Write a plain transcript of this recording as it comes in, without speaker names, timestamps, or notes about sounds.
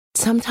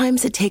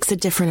Sometimes it takes a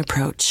different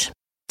approach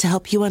to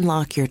help you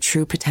unlock your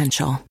true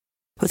potential.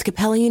 With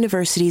Capella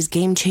University's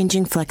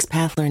game-changing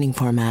FlexPath learning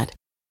format,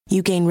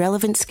 you gain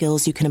relevant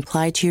skills you can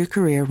apply to your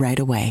career right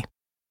away.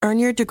 Earn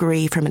your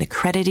degree from an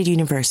accredited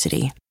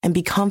university and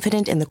be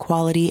confident in the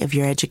quality of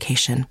your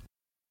education.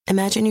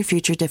 Imagine your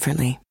future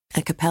differently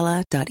at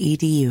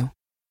capella.edu.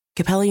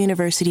 Capella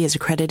University is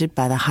accredited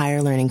by the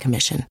Higher Learning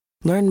Commission.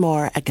 Learn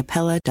more at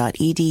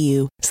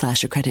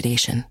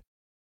capella.edu/accreditation.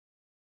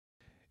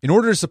 In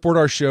order to support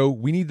our show,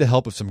 we need the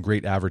help of some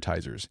great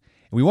advertisers.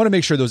 And we want to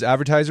make sure those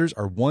advertisers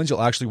are ones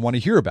you'll actually want to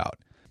hear about.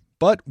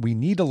 But we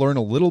need to learn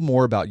a little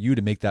more about you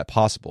to make that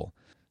possible.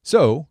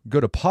 So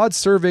go to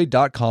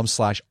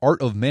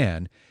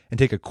podsurvey.com/artofman and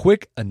take a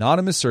quick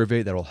anonymous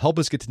survey that will help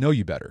us get to know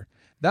you better.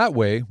 That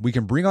way, we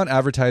can bring on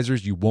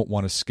advertisers you won't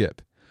want to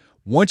skip.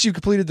 Once you've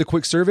completed the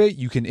quick survey,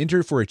 you can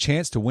enter for a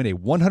chance to win a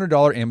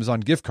 $100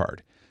 Amazon gift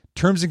card.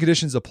 Terms and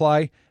conditions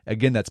apply.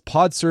 Again, that's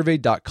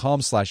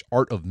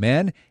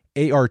podsurvey.com/artofman,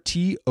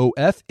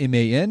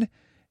 ARTOFMAN,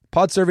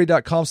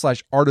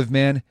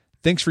 podsurvey.com/artofman.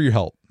 Thanks for your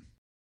help.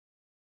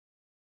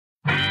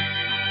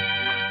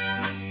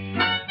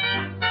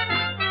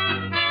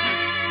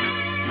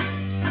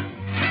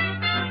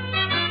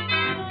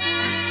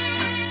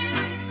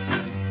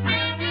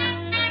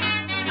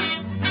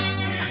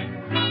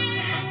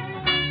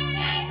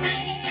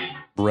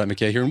 Brett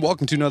McKay here, and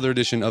welcome to another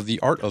edition of the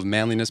Art of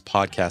Manliness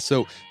podcast.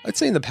 So I'd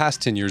say in the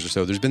past 10 years or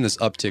so, there's been this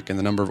uptick in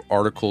the number of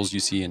articles you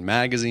see in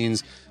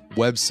magazines,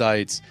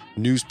 websites,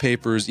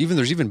 newspapers,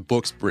 there's even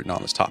books written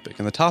on this topic.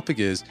 And the topic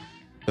is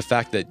the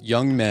fact that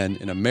young men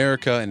in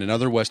America and in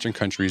other Western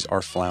countries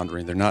are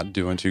floundering. They're not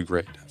doing too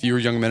great. Fewer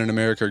young men in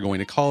America are going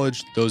to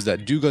college. Those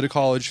that do go to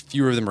college,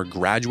 fewer of them are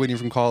graduating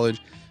from college,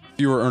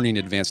 fewer earning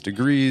advanced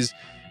degrees.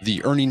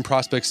 The earning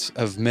prospects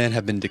of men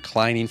have been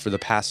declining for the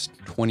past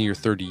 20 or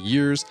 30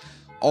 years.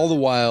 All the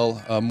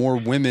while, more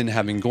women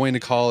have been going to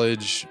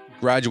college,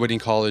 graduating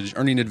college,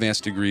 earning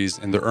advanced degrees,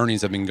 and their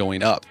earnings have been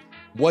going up.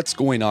 What's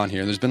going on here?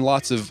 And there's been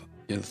lots of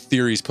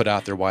theories put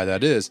out there why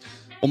that is.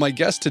 Well, my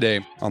guest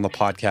today on the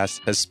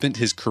podcast has spent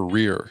his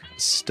career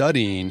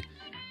studying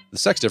the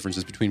sex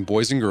differences between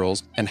boys and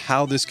girls and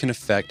how this can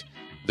affect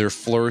their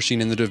flourishing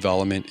in the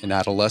development in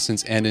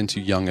adolescence and into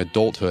young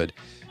adulthood.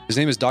 His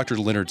name is Dr.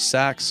 Leonard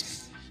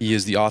Sax. He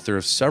is the author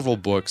of several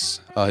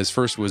books. His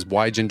first was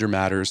Why Gender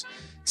Matters.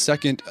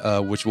 Second,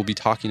 which we'll be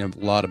talking a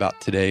lot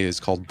about today, is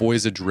called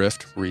Boys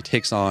Adrift, where he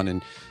takes on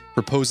and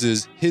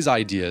proposes his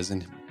ideas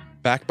and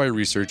backed by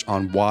research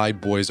on why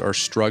boys are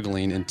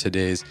struggling in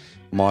today's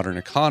modern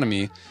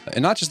economy,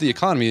 and not just the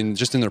economy, and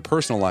just in their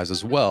personal lives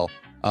as well.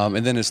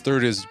 And then his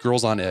third is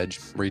Girls on Edge,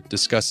 where he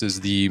discusses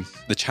the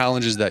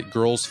challenges that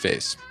girls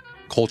face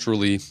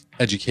culturally,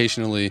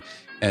 educationally,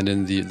 and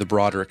in the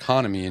broader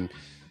economy. And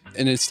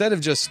instead of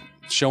just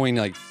showing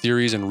like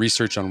theories and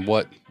research on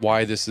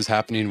why this is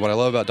happening, what I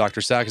love about Dr.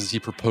 Sax is he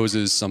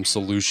proposes some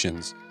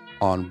solutions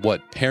on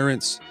what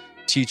parents,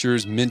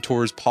 teachers,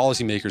 mentors,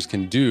 policymakers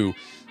can do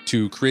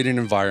to create an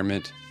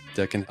environment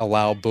that can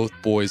allow both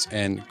boys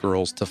and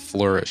girls to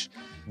flourish.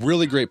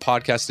 Really great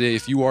podcast today.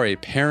 If you are a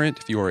parent,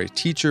 if you are a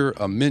teacher,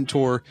 a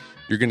mentor,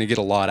 you're going to get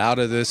a lot out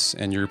of this,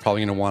 and you're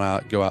probably going to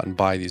want to go out and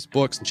buy these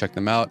books and check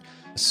them out.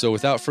 So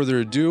without further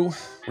ado,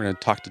 we're going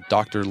to talk to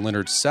Dr.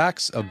 Leonard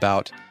Sax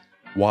about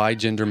why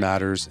gender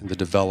matters in the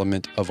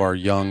development of our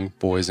young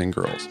boys and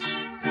girls.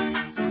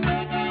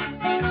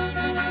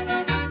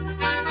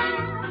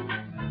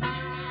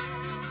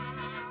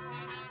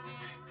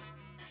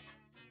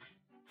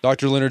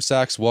 Dr. Leonard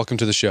Sax, welcome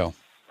to the show.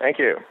 Thank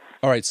you.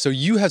 All right, so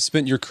you have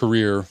spent your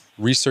career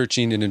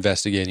researching and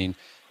investigating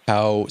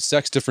how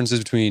sex differences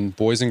between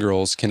boys and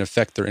girls can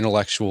affect their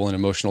intellectual and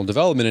emotional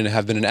development, and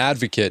have been an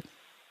advocate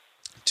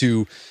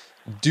to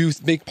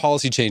make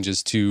policy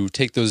changes to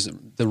take the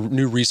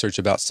new research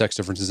about sex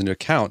differences into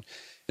account.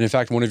 And in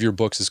fact, one of your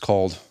books is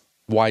called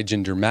Why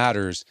Gender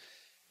Matters.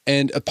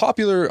 And a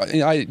popular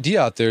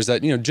idea out there is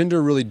that,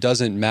 gender really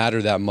doesn't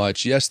matter that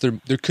much. Yes,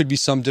 there could be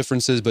some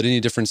differences, but any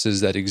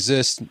differences that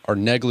exist are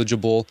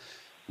negligible.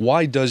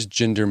 Why does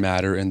gender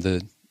matter in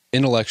the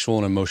intellectual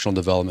and emotional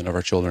development of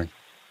our children?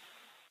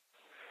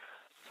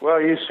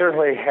 Well, you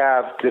certainly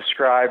have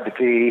described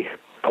the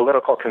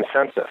political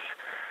consensus,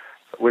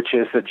 which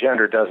is that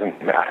gender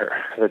doesn't matter,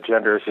 that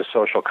gender is a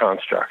social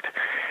construct,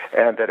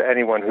 and that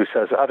anyone who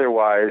says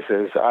otherwise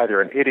is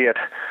either an idiot,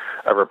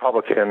 a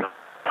Republican,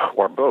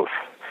 or both.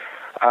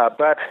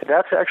 But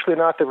that's actually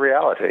not the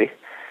reality,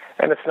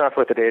 and it's not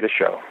what the data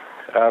show.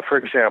 For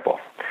example,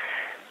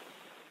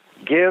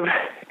 give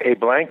a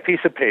blank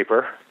piece of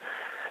paper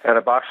and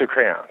a box of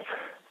crayons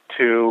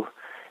to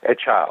a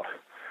child,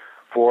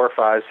 4,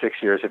 5,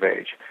 6 years of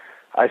age.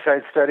 I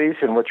cite studies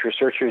in which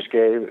researchers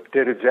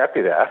did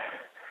exactly that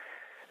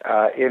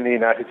in the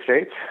United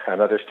States,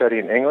 another study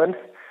in England,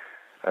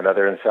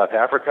 another in South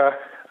Africa,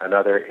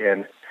 another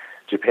in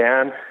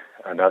Japan,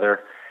 another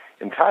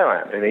in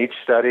Thailand. In each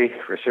study,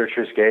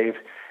 researchers gave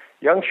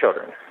young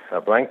children a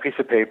blank piece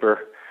of paper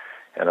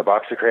and a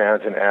box of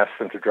crayons and asked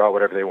them to draw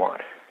whatever they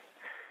want.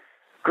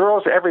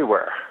 Girls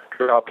everywhere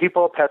draw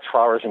people, pets,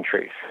 flowers, and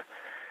trees.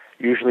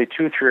 usually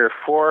 2, 3, or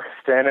 4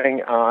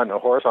 standing on a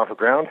horizontal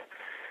ground.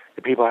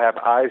 The people have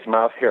eyes,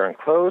 mouth, hair, and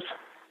clothes.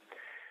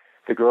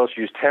 The girls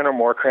use 10 or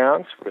more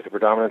crayons with a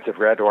predominance of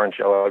red, orange,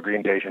 yellow,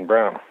 green, beige, and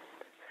brown.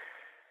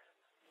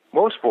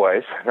 Most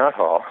boys, not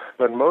all,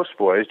 but most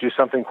boys do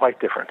something quite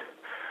different.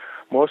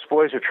 Most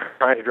boys are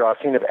trying to draw a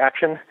scene of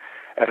action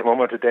at a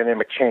moment of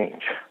dynamic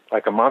change,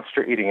 like a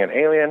monster eating an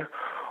alien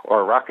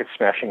or a rocket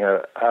smashing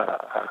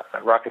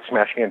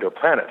into a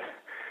planet.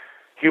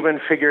 Human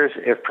figures,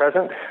 if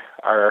present,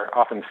 are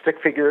often stick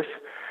figures,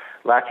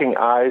 lacking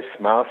eyes,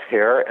 mouth,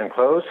 hair, and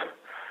clothes.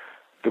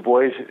 The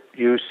boys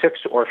use 6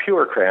 or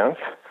fewer crayons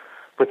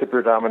with the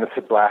predominance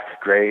of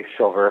black, gray,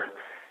 silver,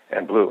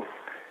 and blue.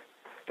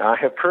 Now, I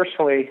have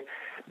personally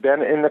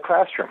been in the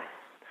classroom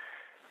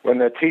when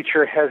the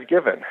teacher has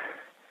given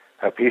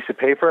a piece of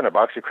paper and a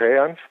box of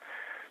crayons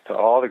to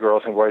all the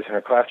girls and boys in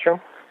her classroom,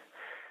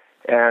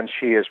 and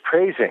she is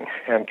praising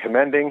and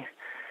commending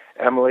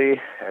Emily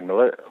and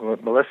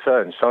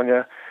Melissa and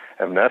Sonia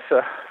and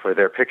Vanessa for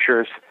their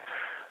pictures,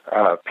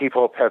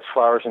 people, pets,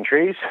 flowers, and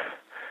trees.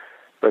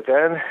 But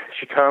then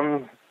she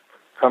comes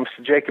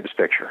to Jacob's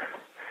picture.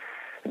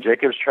 And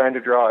Jacob's trying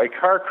to draw a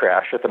car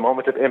crash at the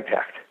moment of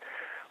impact,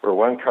 where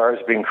one car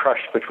is being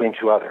crushed between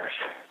 2 others.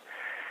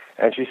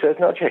 And she says,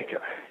 no,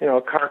 Jacob,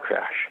 a car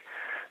crash,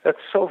 that's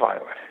so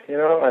violent,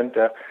 and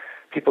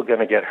people are going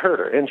to get hurt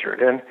or injured.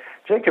 And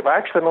Jacob, I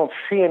actually don't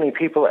see any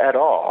people at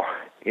all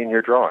in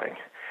your drawing.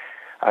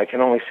 I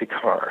can only see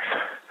cars.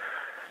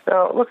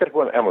 Now, look at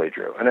what Emily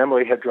drew. And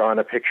Emily had drawn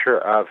a picture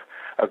of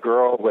a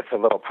girl with a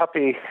little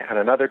puppy and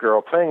another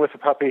girl playing with the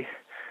puppy.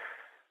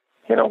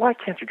 Why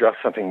can't you draw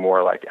something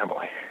more like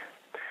Emily?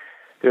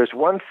 There's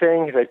one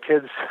thing that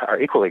kids are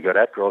equally good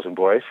at, girls and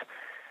boys,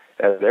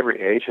 at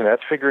every age, and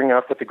that's figuring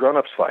out what the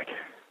grown-ups like.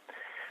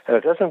 And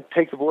it doesn't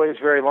take the boys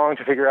very long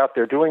to figure out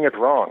they're doing it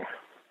wrong.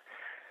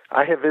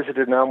 I have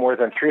visited now more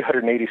than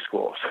 380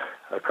 schools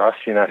across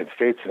the United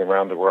States and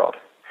around the world.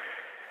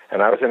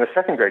 And I was in a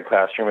second grade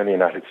classroom in the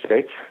United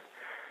States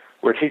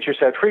where teachers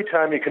said, free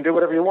time, you can do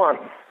whatever you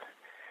want.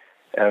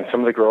 And some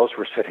of the girls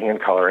were sitting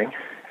and coloring,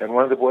 and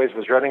one of the boys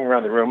was running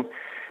around the room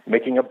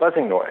making a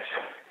buzzing noise.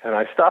 And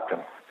I stopped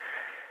him.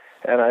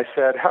 And I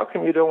said, how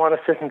come you don't want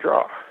to sit and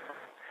draw?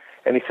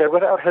 And he said,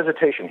 without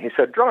hesitation, he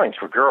said, drawing's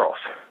for girls.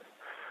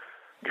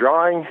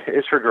 Drawing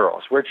is for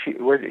girls.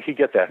 Where did he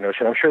get that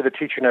notion? I'm sure the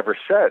teacher never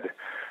said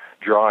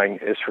drawing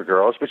is for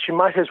girls, but she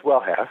might as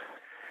well have.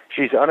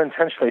 She's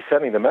unintentionally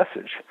sending the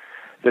message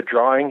that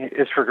drawing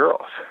is for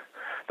girls.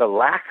 The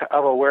lack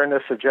of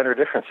awareness of gender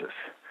differences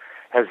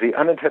has the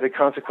unintended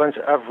consequence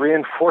of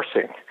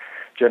reinforcing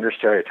gender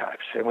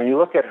stereotypes. And when you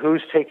look at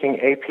who's taking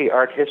AP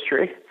art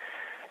history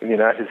in the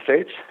United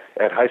States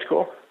at high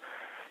school,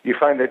 you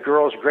find that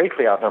girls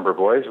greatly outnumber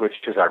boys, which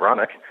is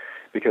ironic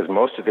because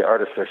most of the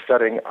artists they're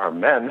studying are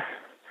men.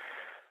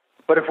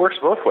 But it works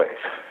both ways.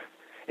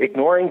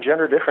 Ignoring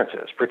gender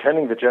differences,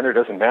 pretending that gender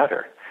doesn't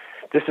matter,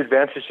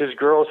 disadvantages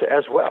girls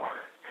as well.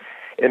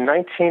 In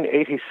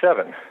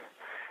 1987,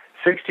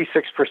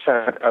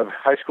 66% of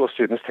high school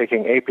students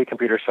taking AP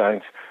Computer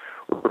Science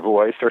were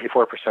boys,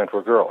 34%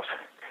 were girls.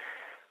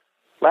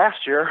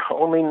 Last year,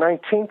 only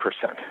 19%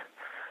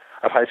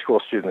 of high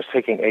school students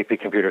taking AP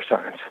Computer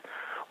Science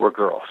were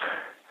girls.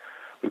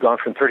 We've gone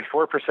from 34%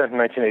 in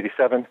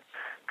 1987,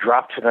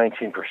 dropped to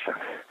 19%.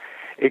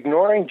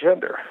 Ignoring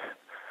gender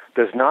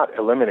does not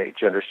eliminate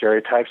gender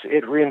stereotypes.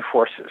 It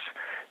reinforces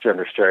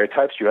gender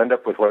stereotypes. You end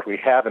up with what we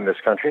have in this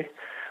country,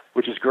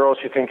 which is girls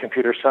who think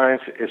computer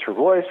science is for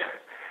boys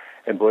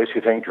and boys who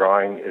think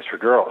drawing is for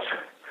girls.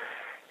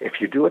 If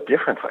you do it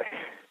differently,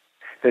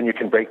 then you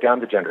can break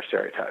down the gender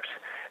stereotypes.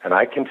 And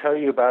I can tell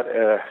you about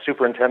a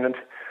superintendent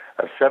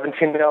of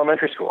 17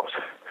 elementary schools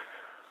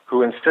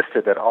who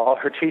insisted that all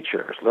her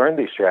teachers learn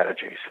these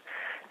strategies.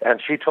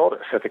 And she told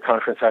us at the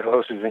conference I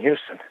hosted in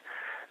Houston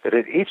that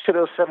at each of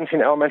those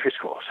 17 elementary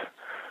schools,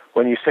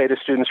 when you say to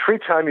students, free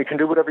time, you can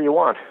do whatever you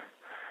want,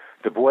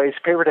 the boys'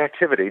 favorite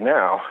activity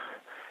now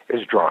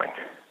is drawing.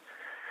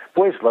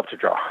 Boys love to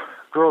draw.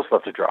 Girls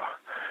love to draw.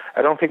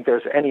 I don't think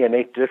there's any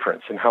innate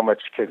difference in how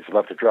much kids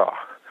love to draw.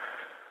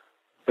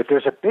 But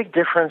there's a big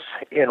difference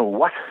in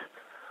what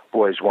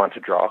boys want to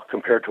draw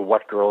compared to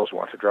what girls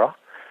want to draw.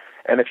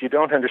 And if you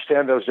don't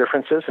understand those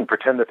differences and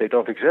pretend that they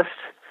don't exist,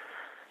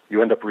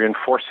 you end up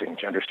reinforcing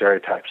gender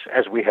stereotypes,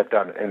 as we have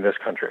done in this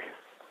country.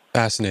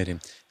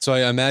 Fascinating. So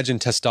I imagine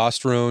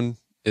testosterone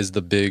is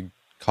the big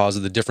cause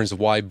of the difference of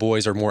why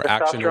boys are more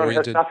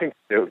action-oriented?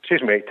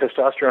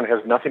 Testosterone has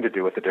nothing to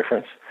do with the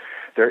difference.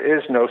 There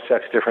is no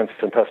sex difference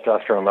in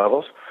testosterone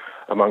levels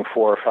among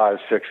 4, 5,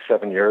 6,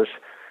 7 years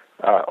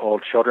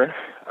old children.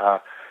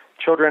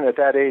 Children at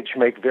that age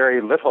make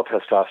very little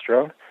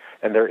testosterone,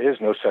 and there is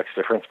no sex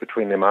difference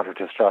between the amount of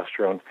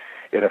testosterone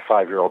in a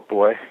 5-year-old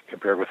boy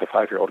compared with a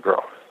 5-year-old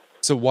girl.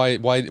 So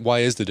why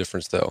is the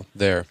difference, though,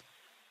 there?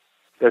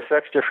 The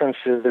sex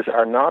differences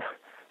are not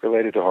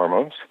related to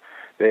hormones.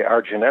 They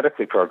are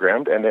genetically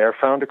programmed, and they are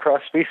found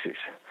across species.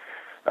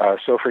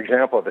 So, for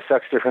example, the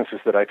sex differences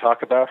that I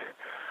talk about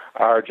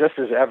are just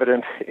as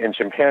evident in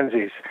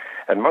chimpanzees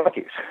and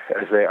monkeys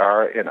as they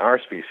are in our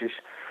species,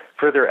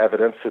 further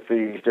evidence that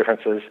these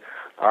differences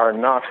are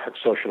not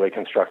socially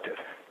constructed.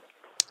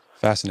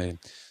 Fascinating.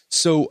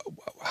 So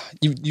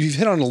you've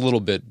hit on a little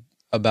bit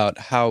about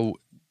how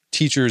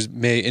teachers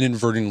may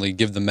inadvertently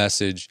give the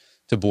message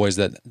to boys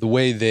that the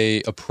way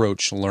they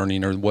approach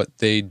learning or what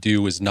they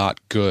do is not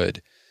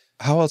good.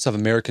 How else have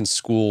American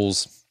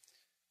schools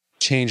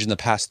changed in the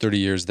past 30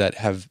 years that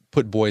have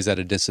put boys at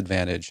a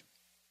disadvantage?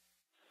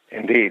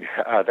 Indeed.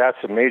 That's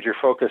a major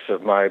focus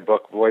of my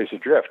book, Boys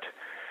Adrift.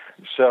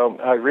 So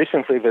I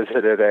recently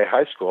visited a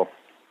high school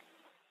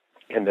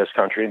in this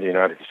country, in the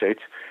United States,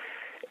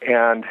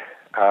 and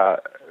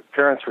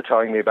parents were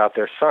telling me about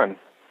their son,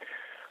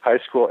 high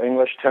school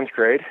English, 10th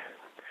grade.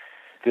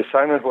 The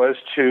assignment was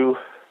to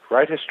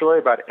write a story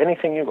about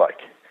anything you like.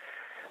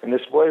 And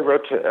this boy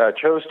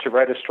chose to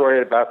write a story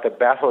about the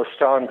Battle of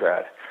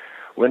Stalingrad,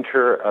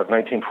 winter of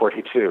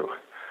 1942,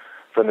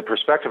 from the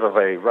perspective of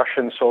a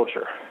Russian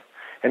soldier.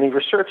 And he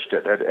researched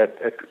it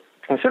at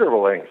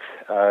considerable length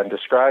and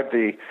described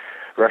the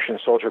Russian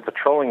soldier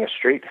patrolling a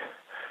street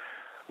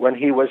when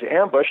he was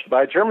ambushed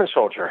by a German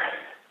soldier.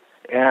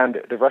 And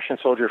the Russian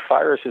soldier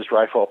fires his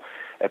rifle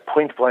at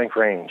point-blank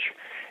range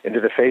into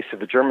the face of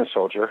the German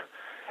soldier,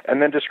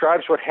 and then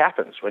describes what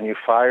happens when you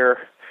fire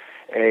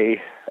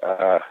a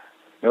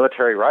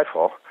military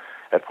rifle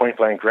at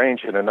point-blank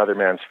range in another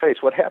man's face.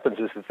 What happens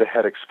is that the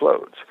head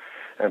explodes,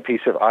 and a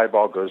piece of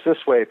eyeball goes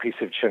this way, a piece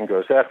of chin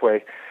goes that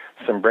way,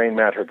 some brain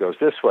matter goes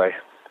this way.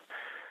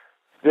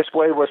 This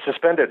boy was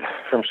suspended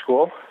from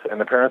school, and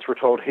the parents were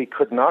told he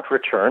could not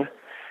return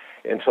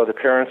until the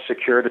parents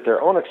secured at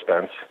their own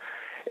expense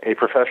a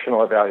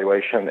professional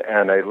evaluation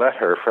and a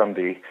letter from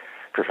the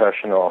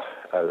professional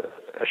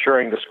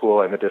assuring the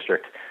school and the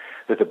district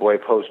that the boy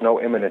posed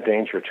no imminent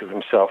danger to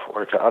himself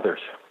or to others.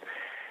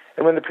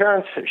 And when the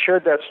parents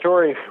shared that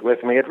story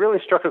with me, it really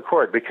struck a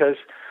chord because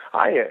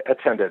I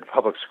attended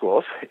public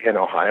schools in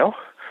Ohio,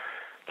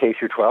 K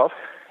through 12,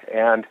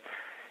 and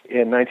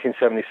in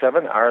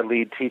 1977, our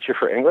lead teacher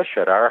for English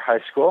at our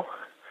high school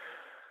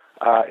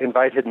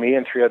invited me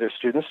and 3 other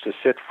students to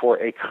sit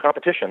for a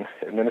competition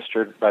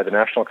administered by the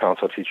National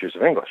Council of Teachers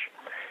of English.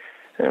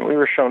 And we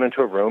were shown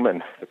into a room,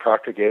 and the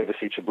proctor gave us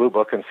each a blue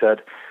book and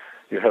said,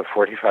 "You have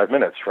 45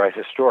 minutes, write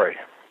a story."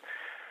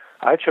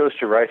 I chose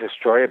to write a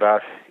story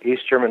about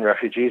East German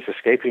refugees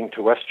escaping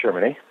to West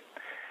Germany.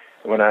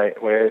 When I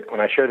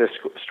share this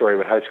story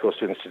with high school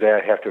students today,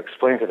 I have to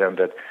explain to them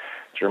that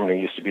Germany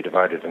used to be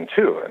divided in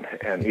two,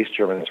 and East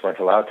Germans weren't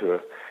allowed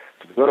to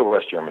go to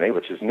West Germany,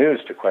 which is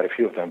news to quite a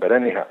few of them. But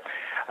anyhow,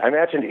 I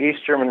imagined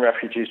East German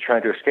refugees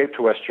trying to escape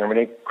to West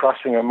Germany,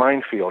 crossing a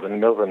minefield in the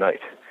middle of the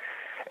night.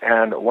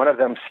 And one of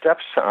them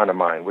steps on a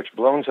mine, which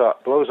blows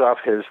off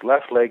his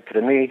left leg to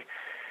the knee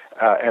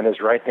and his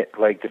right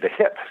leg to the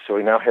hip. So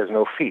he now has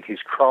no feet.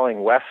 He's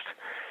crawling west,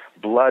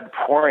 blood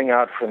pouring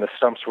out from the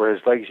stumps where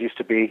his legs used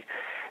to be.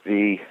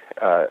 The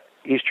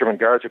East German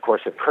guards, of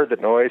course, have heard the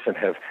noise and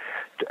have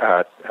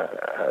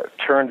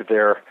turned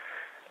their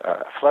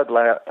flood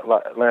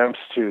lamps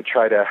to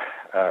try to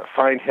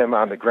find him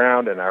on the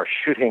ground and are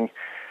shooting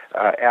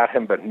at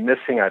him but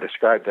missing. I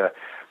described the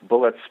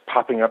bullets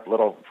popping up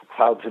little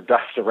clouds of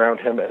dust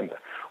around him, and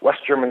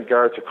West German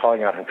guards are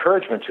calling out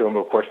encouragement to him.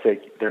 Of course,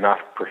 they're not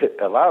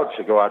allowed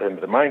to go out into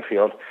the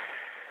minefield.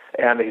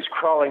 And he's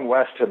crawling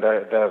west, and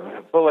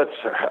the bullets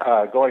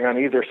are going on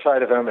either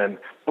side of him and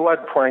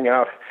blood pouring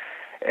out.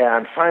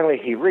 And finally,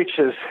 he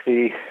reaches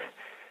the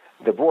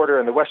border,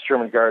 and the West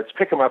German guards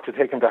pick him up to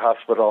take him to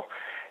hospital.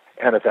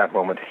 And at that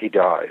moment, he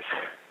dies.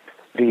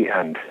 The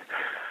end.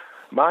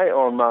 My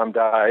own mom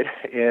died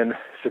in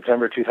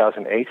September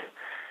 2008,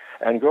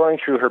 and going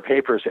through her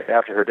papers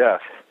after her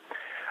death,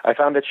 I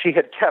found that she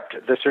had kept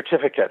the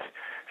certificate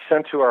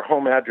sent to our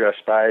home address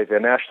by the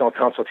National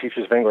Council of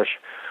Teachers of English,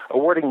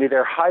 awarding me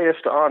their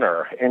highest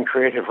honor in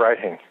creative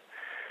writing.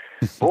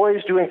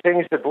 Boys doing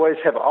things that boys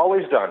have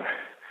always done,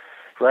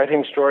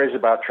 writing stories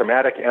about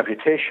traumatic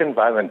amputation,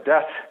 violent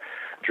death,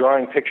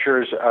 drawing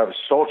pictures of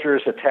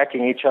soldiers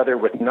attacking each other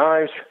with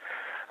knives,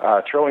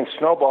 throwing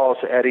snowballs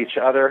at each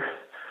other,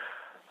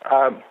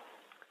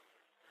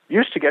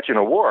 used to get you an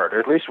award, or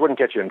at least wouldn't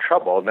get you in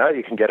trouble. Now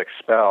you can get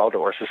expelled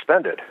or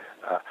suspended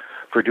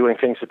for doing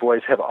things that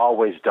boys have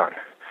always done.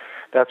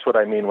 That's what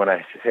I mean when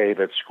I say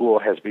that school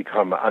has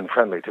become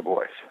unfriendly to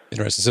boys.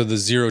 Interesting. So the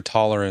zero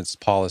tolerance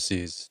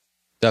policies,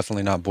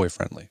 definitely not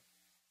boy-friendly.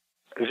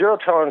 Zero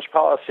tolerance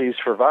policies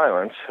for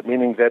violence,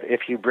 meaning that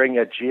if you bring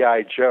a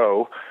G.I.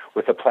 Joe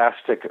with a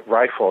plastic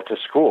rifle to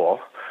school,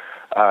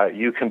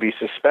 you can be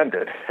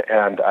suspended.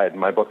 And in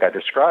my book, I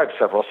describe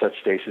several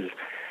such cases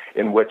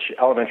in which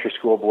elementary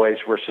school boys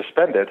were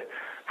suspended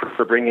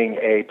for bringing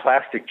a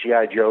plastic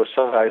G.I.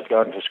 Joe-sized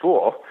gun to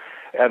school.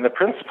 And the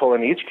principal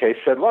in each case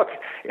said, look,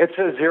 it's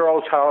a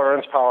zero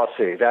tolerance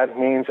policy. That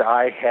means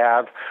I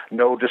have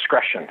no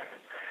discretion.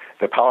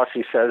 The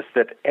policy says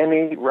that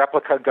any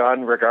replica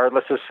gun,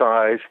 regardless of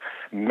size,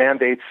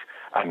 mandates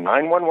a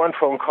 911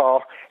 phone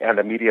call and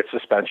immediate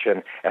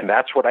suspension, and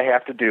that's what I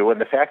have to do.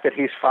 And the fact that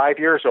he's 5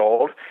 years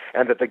old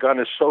and that the gun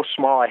is so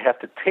small I have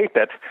to tape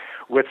it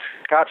with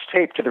Scotch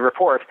tape to the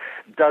report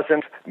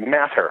doesn't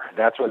matter.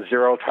 That's what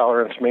zero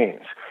tolerance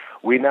means.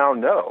 We now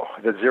know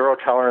that zero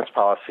tolerance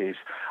policies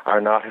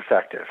are not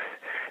effective.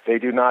 They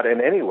do not in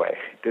any way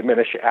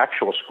diminish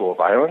actual school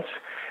violence.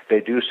 They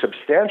do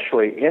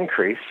substantially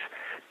increase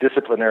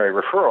disciplinary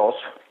referrals.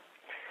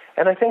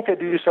 And I think they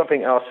do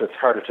something else that's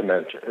harder to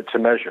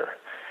measure.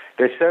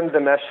 They send the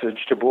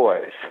message to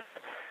boys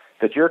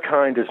that your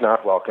kind is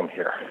not welcome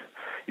here.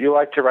 You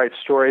like to write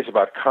stories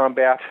about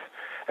combat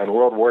and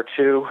World War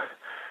II.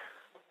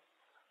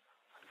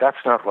 That's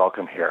not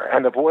welcome here.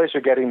 And the boys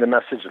are getting the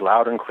message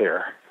loud and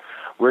clear.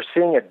 We're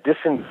seeing a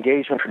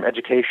disengagement from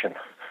education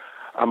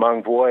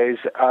among boys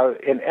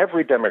in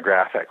every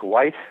demographic,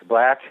 white,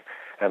 black,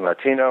 and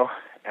Latino,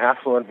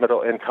 affluent,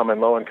 middle income,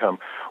 and low income,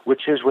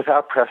 which is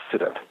without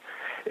precedent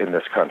in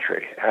this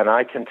country. And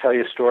I can tell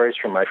you stories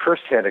from my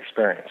firsthand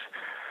experience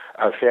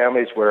of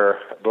families where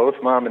both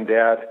mom and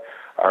dad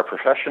are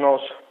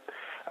professionals,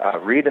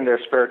 read in their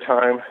spare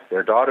time,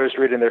 their daughters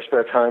read in their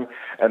spare time,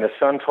 and the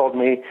son told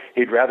me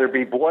he'd rather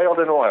be boiled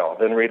in oil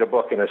than read a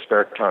book in his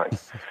spare time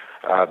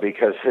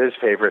because his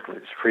favorite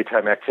free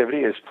time activity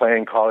is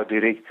playing Call of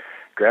Duty,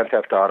 Grand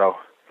Theft Auto,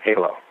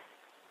 Halo.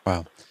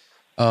 Wow.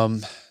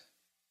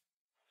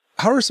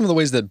 How are some of the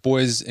ways that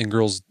boys and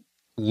girls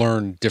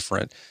learn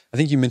different? I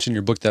think you mentioned in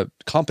your book that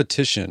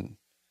competition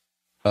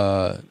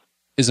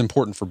is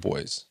important for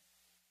boys.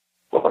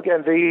 Well,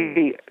 again,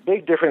 the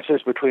big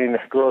differences between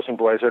girls and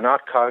boys are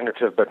not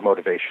cognitive but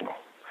motivational.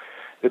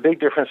 The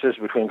big differences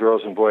between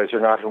girls and boys are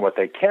not in what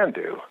they can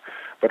do,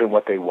 but in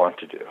what they want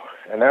to do.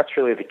 And that's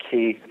really the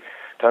key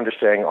to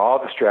understanding all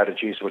the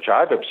strategies which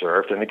I've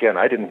observed. And again,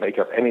 I didn't make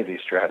up any of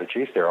these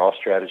strategies. They're all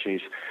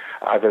strategies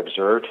I've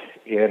observed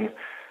in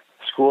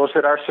schools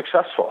that are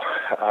successful.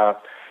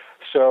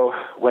 So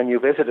when you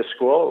visit a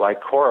school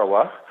like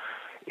Corowa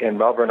in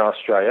Melbourne,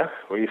 Australia,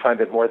 where you find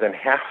that more than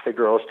half the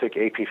girls take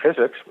AP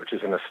Physics, which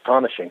is an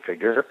astonishing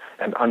figure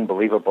and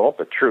unbelievable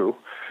but true,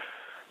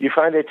 you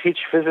find they teach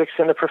physics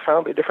in a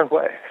profoundly different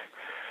way.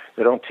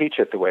 They don't teach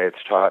it the way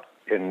it's taught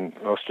in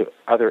most of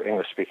other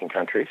English-speaking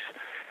countries.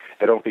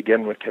 They don't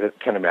begin with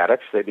kinematics.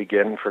 They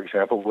begin, for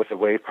example, with the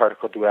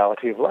wave-particle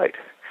duality of light.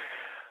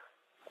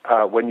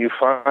 When you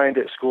find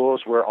at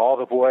schools where all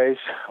the boys,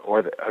 or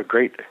a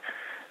great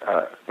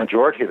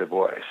majority of the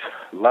boys,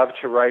 love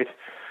to write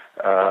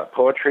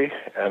poetry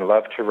and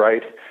love to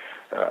write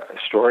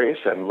stories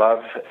and love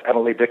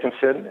Emily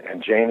Dickinson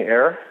and Jane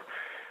Eyre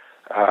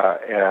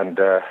and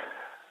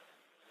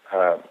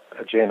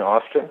Jane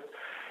Austen,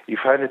 you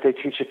find that they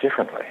teach it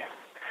differently.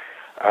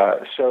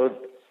 So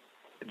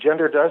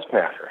gender does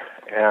matter,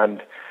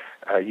 and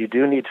you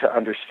do need to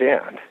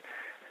understand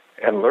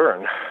and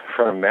learn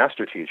from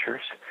master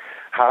teachers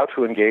how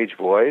to engage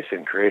boys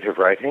in creative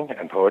writing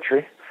and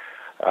poetry,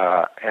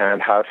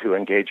 and how to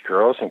engage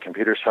girls in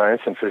computer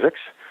science and physics.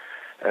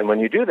 And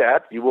when you do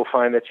that, you will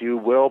find that you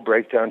will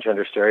break down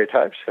gender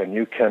stereotypes, and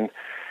you can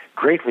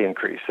greatly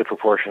increase the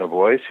proportion of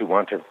boys who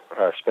want to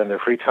spend their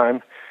free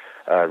time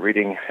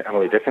reading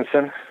Emily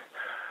Dickinson,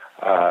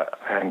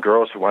 and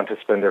girls who want to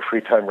spend their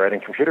free time writing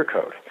computer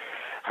code.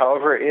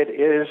 However, it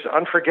is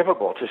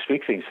unforgivable to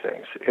speak these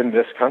things in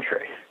this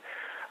country,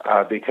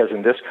 because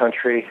in this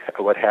country,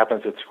 what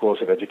happens at schools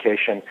of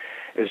education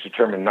is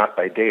determined not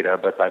by data,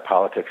 but by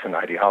politics and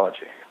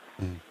ideology.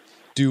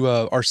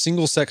 Are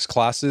single-sex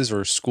classes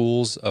or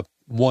schools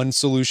one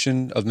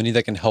solution of many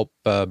that can help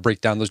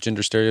break down those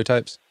gender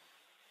stereotypes?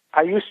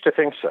 I used to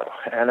think so,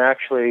 and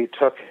actually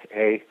took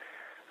a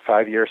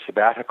 5-year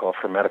sabbatical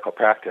from medical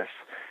practice,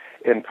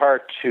 in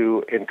part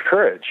to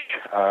encourage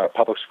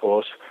public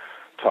schools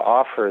to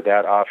offer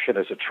that option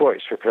as a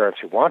choice for parents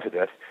who wanted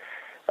it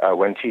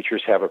when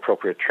teachers have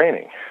appropriate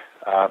training.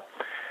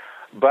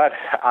 But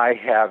I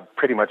have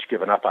pretty much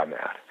given up on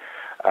that.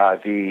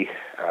 The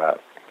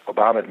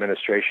Obama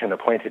administration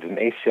appointed an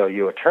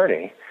ACLU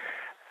attorney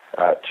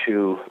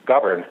to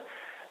govern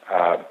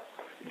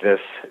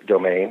this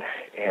domain,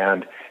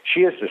 and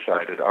she has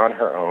decided on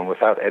her own,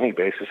 without any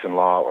basis in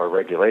law or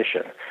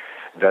regulation,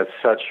 that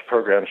such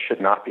programs should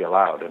not be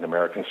allowed in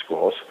American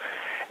schools.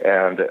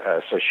 And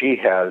so she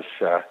has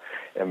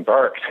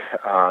embarked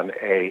on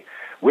a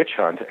witch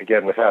hunt,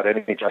 again, without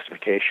any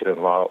justification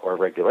in law or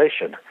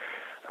regulation,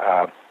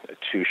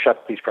 to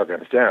shut these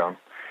programs down.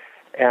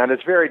 And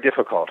it's very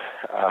difficult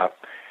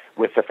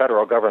with the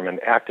federal government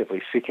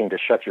actively seeking to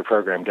shut your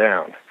program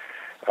down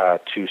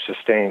to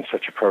sustain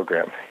such a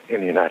program in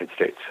the United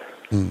States.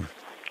 And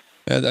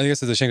I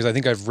guess it's a shame because I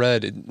think I've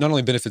read it not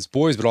only benefits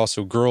boys, but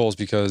also girls,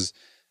 because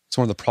it's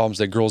one of the problems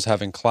that girls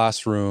have in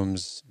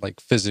classrooms like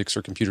physics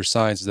or computer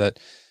science, is that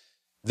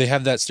they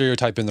have that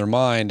stereotype in their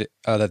mind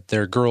that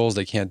they're girls,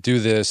 they can't do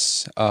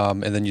this.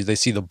 And then they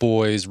see the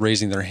boys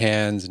raising their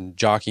hands and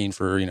jockeying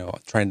for,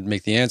 trying to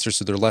make the answer.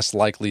 So they're less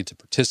likely to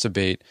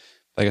participate.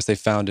 I guess they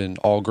found in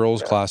all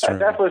girls classroom.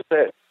 That was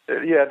it.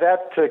 Yeah,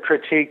 that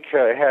critique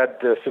had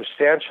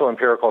substantial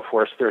empirical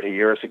force 30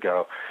 years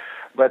ago.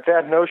 But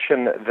that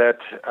notion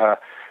that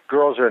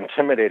girls are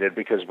intimidated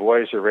because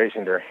boys are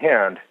raising their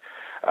hand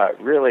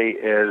really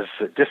is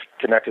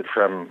disconnected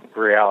from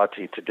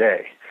reality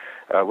today.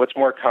 What's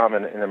more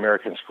common in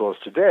American schools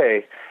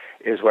today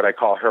is what I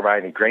call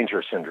Hermione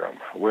Granger syndrome,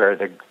 where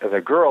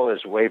the girl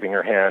is waving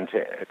her hand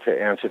to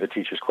answer the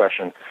teacher's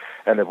question,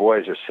 and the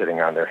boys are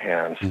sitting on their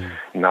hands,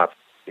 not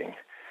speaking.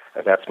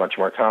 That's much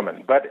more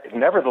common. But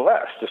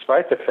nevertheless,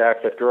 despite the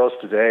fact that girls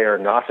today are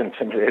not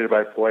intimidated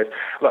by boys,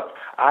 look,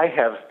 I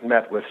have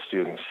met with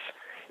students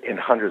in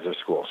hundreds of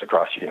schools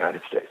across the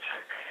United States.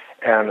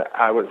 And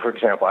for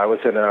example, I was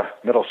in a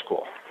middle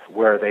school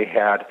where they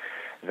had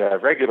the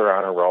regular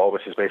honor roll,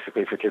 which is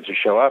basically for kids who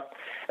show up,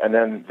 and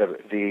then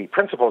the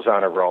principal's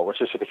honor roll,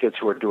 which is for the kids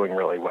who are doing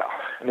really well.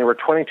 And there were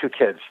 22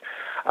 kids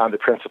on the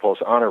principal's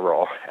honor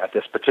roll at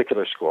this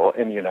particular school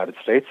in the United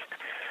States,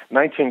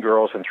 19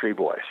 girls and 3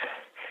 boys.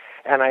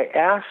 And I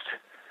asked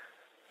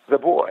the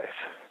boys,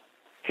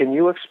 can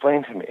you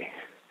explain to me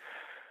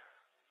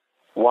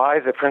why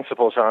the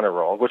principal's honor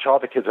roll, which all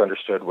the kids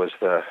understood was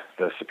the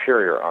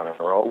superior honor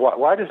roll,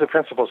 why does the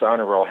principal's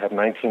honor roll have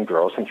 19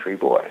 girls and 3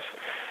 boys?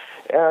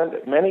 And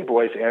many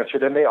boys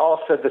answered, and they all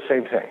said the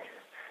same thing.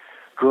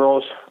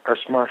 Girls are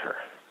smarter.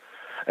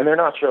 And they're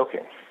not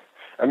joking.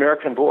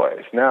 American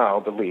boys now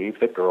believe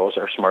that girls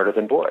are smarter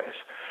than boys,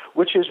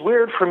 which is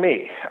weird for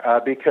me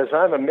because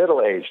I'm a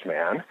middle-aged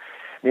man,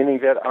 meaning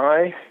that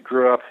I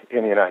grew up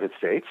in the United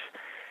States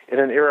in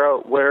an era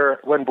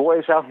when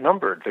boys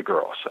outnumbered the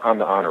girls on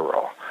the honor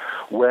roll,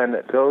 when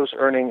those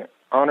earning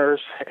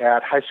honors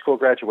at high school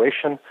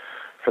graduation,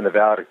 from the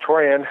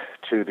valedictorian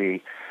to the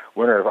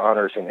winner of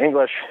honors in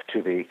English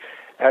to the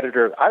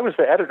editor. I was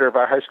the editor of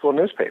our high school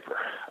newspaper.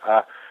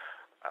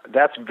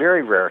 That's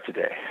very rare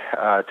today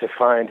to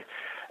find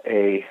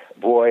a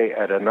boy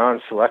at a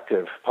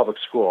non-selective public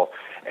school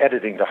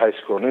editing the high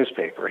school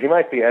newspaper. He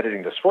might be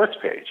editing the sports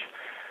page,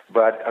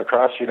 but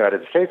across the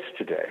United States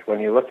today, when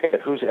you look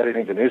at who's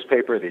editing the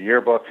newspaper, the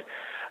yearbook,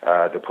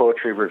 the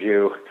poetry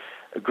review,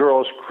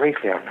 girls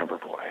greatly outnumber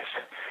boys.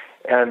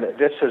 And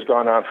this has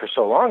gone on for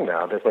so long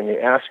now that when you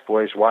ask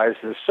boys, why is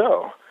this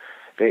so?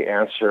 They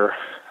answer,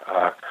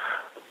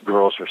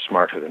 girls are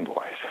smarter than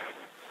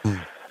boys.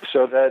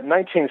 So the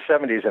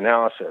 1970s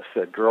analysis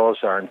that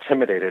girls are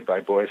intimidated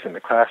by boys in the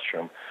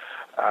classroom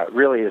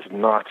really is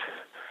not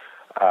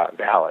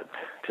valid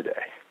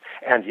today.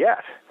 And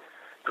yet,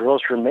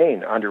 girls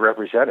remain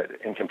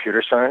underrepresented in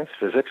computer science,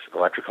 physics,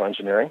 electrical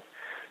engineering,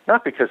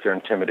 not because they're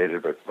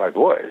intimidated by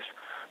boys,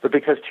 but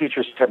because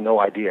teachers have no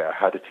idea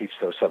how to teach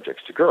those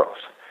subjects to girls.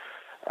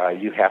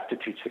 You have to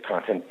teach the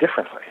content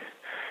differently.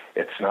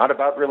 It's not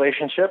about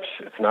relationships.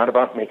 It's not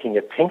about making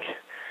it pink.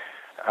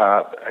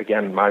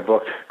 Again, my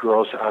book,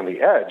 Girls on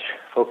the Edge,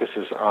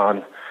 focuses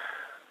on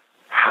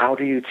how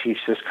do you teach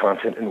this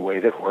content in a way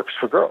that works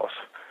for girls,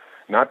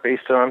 not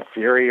based on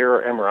theory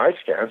or MRI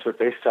scans, but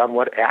based on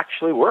what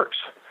actually works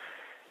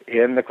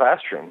in the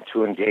classroom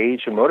to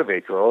engage and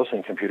motivate girls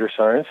in computer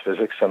science,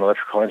 physics, and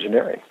electrical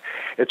engineering.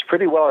 It's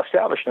pretty well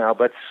established now,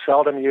 but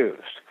seldom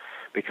used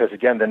because,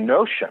 again, the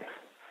notion,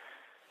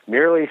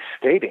 merely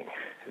stating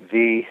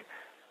the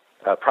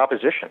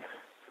proposition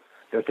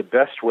that the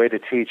best way to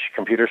teach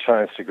computer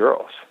science to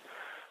girls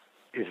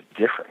is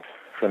different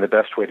from the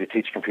best way to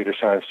teach computer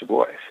science to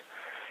boys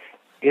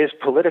is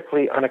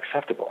politically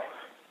unacceptable,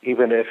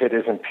 even if it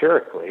is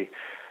empirically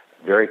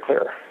very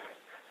clear.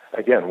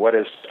 Again, what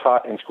is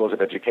taught in schools of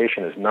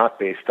education is not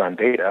based on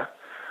data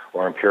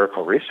or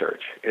empirical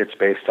research. It's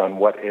based on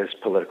what is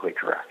politically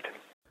correct.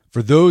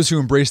 For those who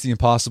embrace the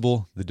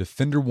impossible, the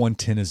Defender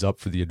 110 is up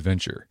for the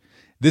adventure.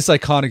 This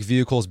iconic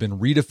vehicle has been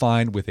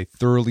redefined with a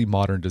thoroughly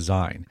modern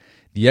design.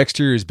 The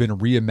exterior has been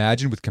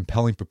reimagined with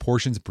compelling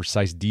proportions and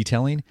precise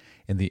detailing,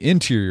 and the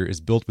interior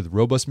is built with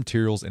robust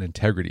materials and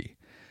integrity.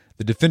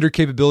 The Defender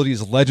capability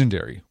is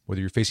legendary, whether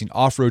you're facing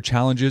off-road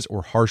challenges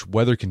or harsh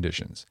weather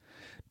conditions.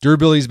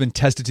 Durability has been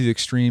tested to the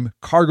extreme,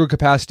 cargo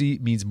capacity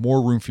means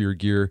more room for your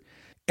gear,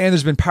 and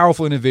there's been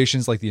powerful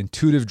innovations like the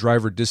intuitive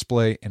driver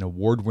display and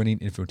award-winning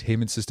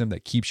infotainment system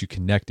that keeps you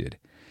connected.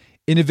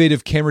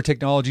 Innovative camera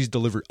technologies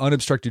deliver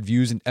unobstructed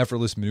views and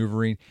effortless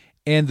maneuvering,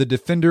 and the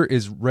Defender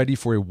is ready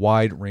for a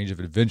wide range of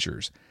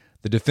adventures.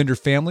 The Defender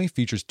family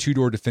features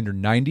two-door Defender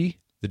 90,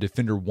 the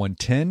Defender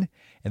 110,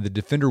 and the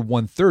Defender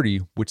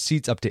 130, which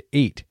seats up to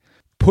 8.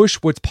 Push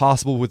what's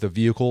possible with a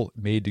vehicle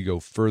made to go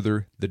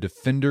further, the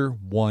Defender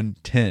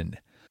 110.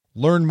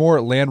 Learn more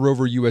at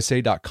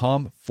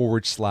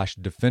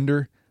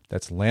LandRoverUSA.com/Defender.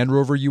 That's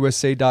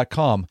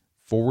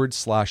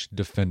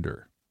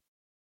LandRoverUSA.com/Defender.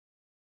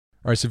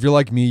 All right, so if you're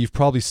like me, you've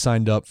probably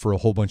signed up for a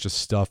whole bunch of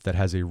stuff that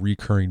has a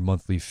recurring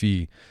monthly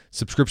fee.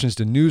 Subscriptions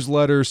to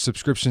newsletters,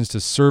 subscriptions to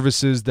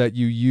services that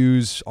you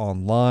use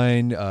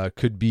online,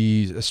 could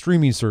be a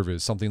streaming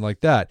service, something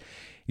like that.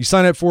 You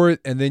sign up for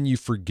it and then you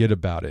forget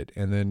about it.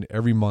 And then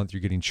every month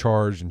you're getting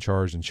charged and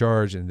charged and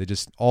charged, and they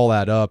just all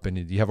add up, and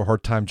you have a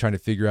hard time trying to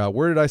figure out,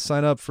 where did I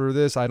sign up for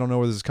this? I don't know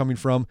where this is coming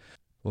from.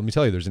 Well, let me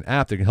tell you, there's an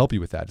app that can help you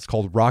with that. It's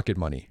called Rocket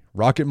Money.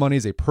 Rocket Money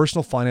is a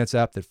personal finance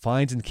app that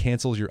finds and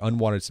cancels your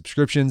unwanted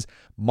subscriptions,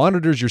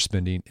 monitors your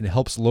spending, and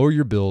helps lower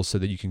your bills so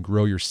that you can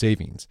grow your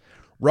savings.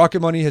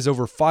 Rocket Money has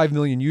over 5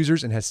 million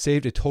users and has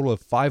saved a total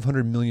of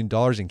 $500 million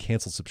in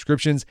canceled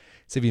subscriptions,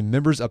 saving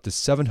members up to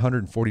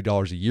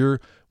 $740 a year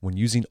when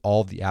using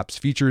all of the app's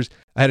features.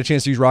 I had a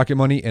chance to use Rocket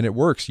Money and it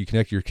works. You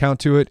connect your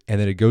account to it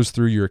and then it goes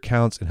through your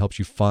accounts and helps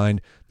you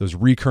find those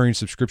recurring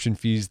subscription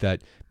fees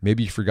that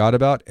maybe you forgot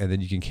about, and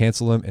then you can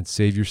cancel them and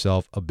save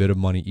yourself a bit of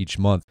money each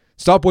month.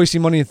 Stop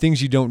wasting money on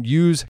things you don't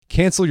use.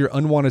 Cancel your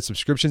unwanted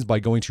subscriptions by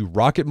going to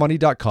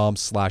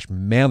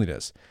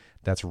rocketmoney.com/manliness.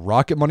 That's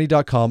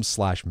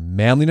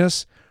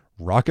rocketmoney.com/manliness,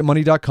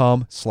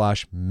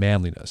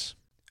 rocketmoney.com/manliness.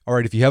 All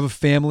right, if you have a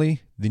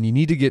family, then you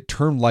need to get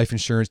term life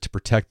insurance to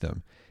protect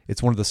them.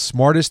 It's one of the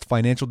smartest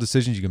financial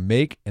decisions you can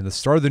make, and the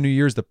start of the new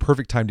year is the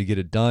perfect time to get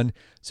it done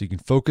so you can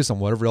focus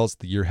on whatever else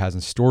the year has in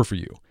store for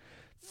you.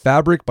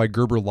 Fabric by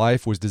Gerber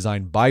Life was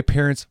designed by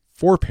parents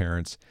for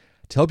parents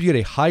to help you get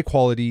a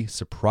high-quality,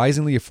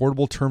 surprisingly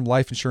affordable term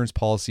life insurance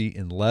policy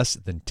in less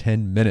than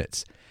 10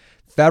 minutes.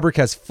 Fabric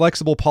has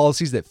flexible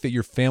policies that fit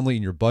your family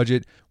and your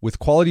budget, with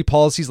quality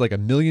policies like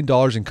 $1 million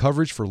in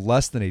coverage for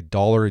less than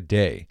 $1 a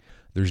day.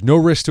 There's no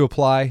risk to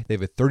apply. They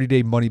have a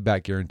 30-day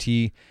money-back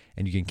guarantee,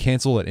 and you can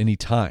cancel at any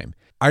time.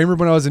 I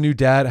remember when I was a new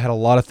dad, I had a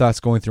lot of thoughts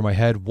going through my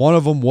head. One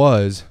of them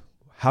was,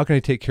 how can I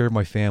take care of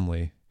my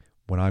family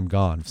when I'm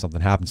gone if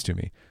something happens to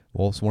me?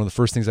 Well, so one of the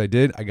first things I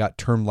did, I got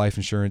term life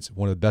insurance,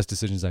 one of the best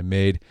decisions I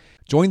made.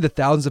 Join the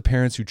thousands of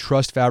parents who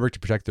trust Fabric to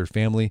protect their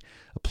family.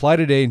 Apply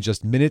today in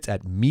just minutes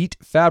at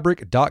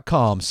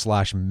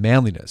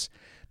meetfabric.com/manliness.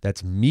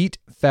 That's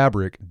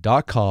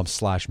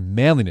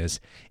meetfabric.com/manliness,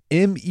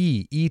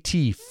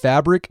 MEET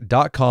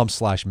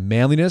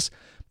fabric.com/manliness.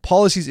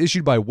 Policies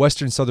issued by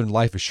Western Southern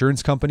Life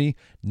Assurance Company,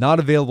 not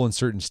available in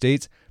certain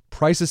states.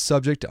 Prices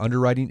subject to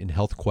underwriting and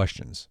health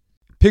questions.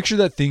 Picture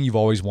that thing you've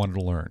always wanted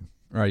to learn.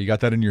 All right, you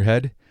got that in your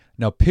head?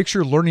 Now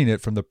picture learning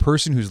it from the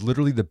person who's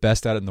literally the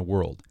best at it in the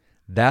world.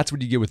 That's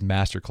what you get with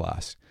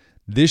Masterclass.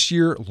 This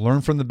year, learn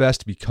from the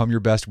best to become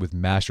your best with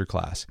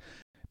Masterclass.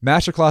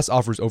 Masterclass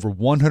offers over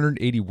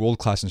 180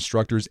 world-class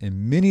instructors,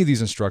 and many of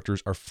these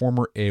instructors are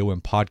former AOM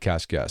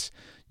podcast guests.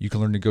 You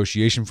can learn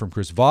negotiation from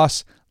Chris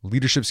Voss,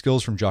 leadership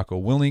skills from Jocko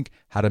Willink,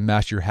 how to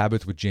master your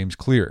habits with James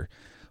Clear.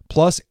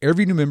 Plus,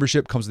 every new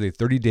membership comes with a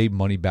 30-day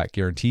money-back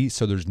guarantee,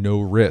 so there's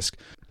no risk.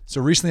 So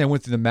recently I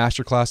went through the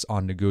masterclass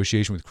on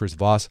negotiation with Chris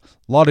Voss.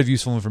 A lot of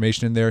useful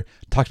information in there.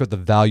 Talked about the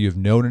value of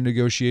no in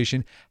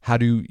negotiation, how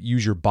to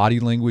use your body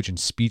language and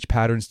speech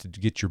patterns to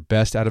get your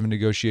best out of a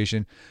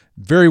negotiation.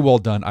 Very well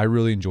done. I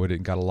really enjoyed it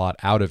and got a lot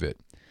out of it.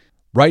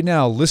 Right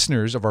now,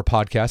 listeners of our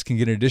podcast can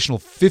get an additional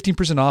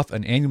 15% off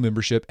an annual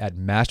membership at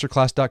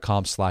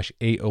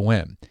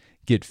masterclass.com/AOM.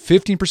 Get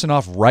 15%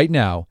 off right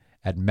now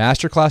at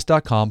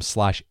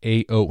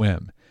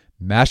masterclass.com/AOM.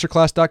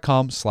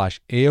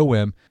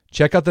 Masterclass.com/AOM.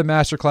 Check out the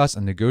masterclass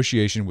on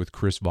negotiation with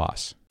Chris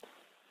Voss.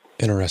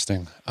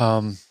 Interesting.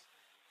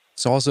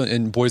 So also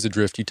in Boys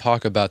Adrift, you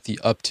talk about the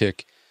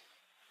uptick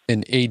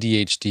in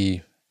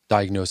ADHD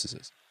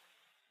diagnoses.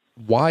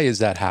 Why is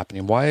that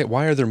happening? Why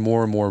are there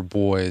more and more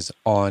boys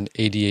on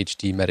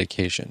ADHD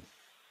medication?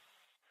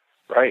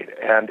 Right,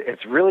 and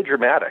it's really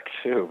dramatic,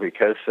 too,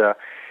 because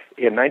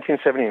in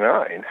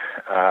 1979,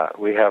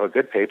 we have a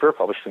good paper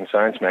published in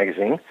Science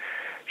magazine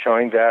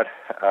showing that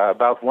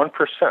about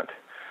 1%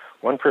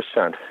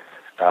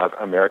 of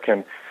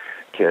American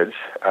kids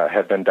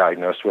have been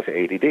diagnosed with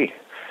ADD.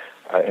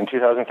 In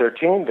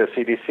 2013, the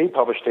CDC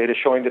published data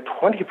showing that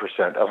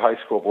 20% of high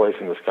school boys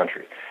in this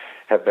country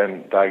have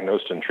been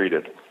diagnosed and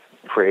treated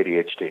for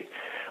ADHD,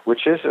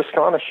 which is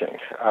astonishing.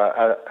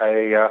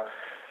 A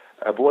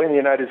boy in the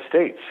United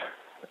States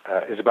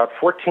is about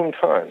 14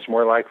 times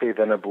more likely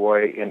than a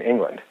boy in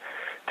England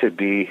to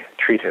be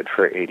treated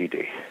for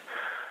ADD.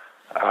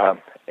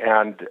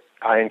 And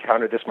I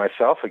encountered this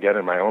myself, again,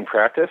 in my own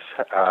practice.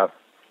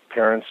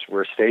 Parents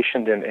were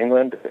stationed in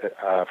England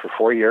for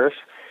 4 years.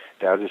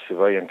 Dad was a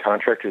civilian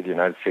contractor of the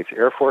United States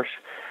Air Force.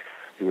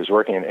 He was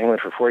working in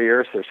England for 4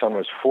 years. Their son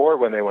was 4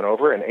 when they went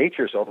over and 8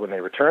 years old when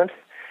they returned.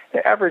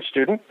 The average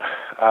student.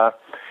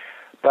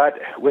 But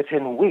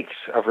within weeks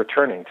of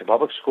returning to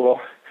public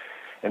school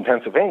in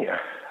Pennsylvania,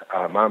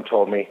 Mom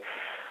told me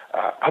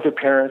other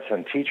parents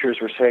and teachers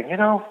were saying,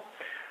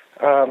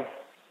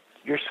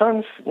 your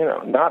son's,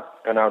 not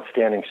an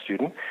outstanding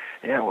student.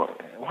 Yeah, well,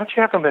 why don't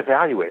you have him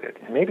evaluated?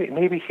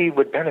 Maybe he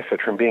would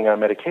benefit from being on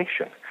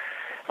medication.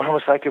 And I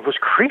was like, it was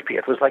creepy.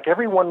 It was like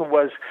everyone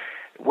was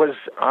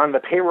on the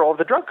payroll of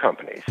the drug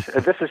companies.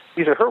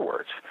 These are her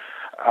words.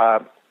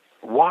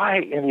 Why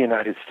in the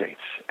United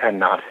States and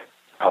not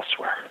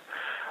elsewhere?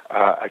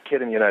 A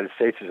kid in the United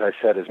States, as I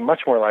said, is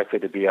much more likely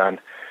to be on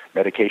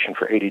medication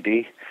for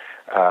ADD.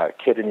 A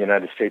kid in the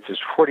United States is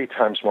 40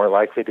 times more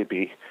likely to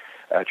be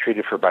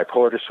treated for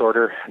bipolar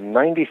disorder,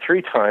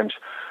 93 times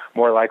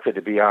more likely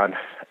to be on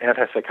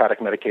antipsychotic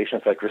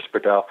medications like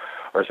Risperdal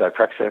or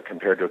Zyprexa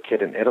compared to a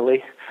kid in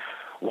Italy.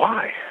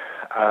 Why?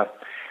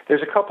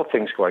 There's a couple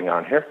things going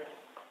on here.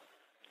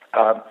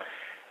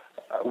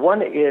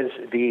 One is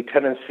the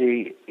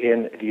tendency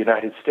in the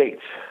United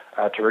States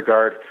to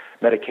regard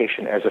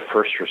medication as a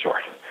first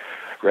resort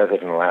rather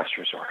than a last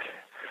resort.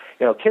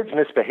 You know, kids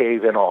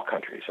misbehave in all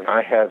countries, and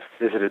I have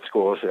visited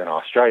schools in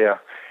Australia,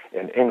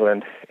 in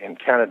England, in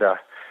Canada,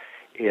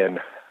 in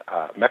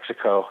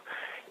Mexico,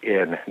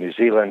 in New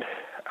Zealand,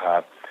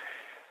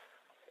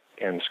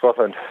 in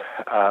Scotland,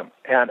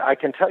 and I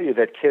can tell you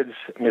that kids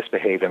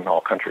misbehave in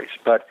all countries.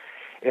 But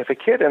if a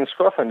kid in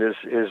Scotland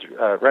is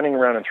running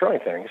around and throwing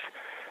things,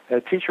 the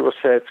teacher will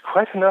say, "It's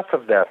quite enough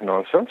of that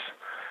nonsense.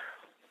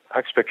 I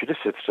expect you to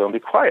sit still and be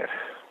quiet."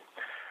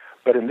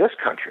 But in this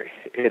country,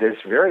 it is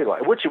very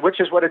which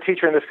is what a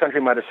teacher in this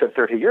country might have said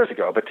 30 years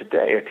ago. But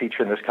today, a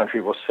teacher in this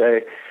country will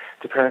say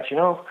to parents,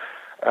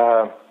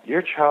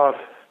 your child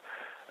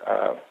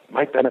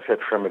might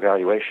benefit from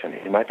evaluation.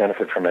 He might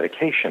benefit from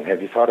medication.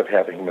 Have you thought of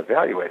having him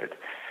evaluated?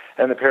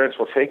 And the parents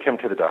will take him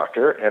to the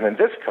doctor. And in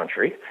this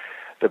country,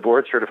 the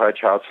board-certified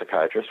child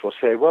psychiatrist will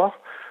say, well,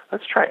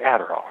 let's try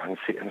Adderall and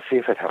see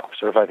if it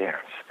helps, or Vyvanse.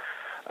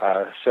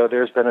 So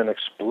there's been an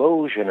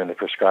explosion in the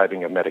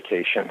prescribing of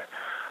medication.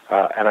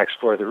 And I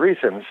explore the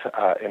reasons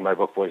in my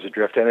book, Boys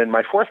Adrift, and in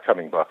my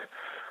forthcoming book,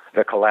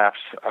 The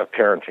Collapse of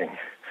Parenting,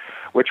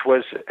 which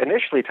was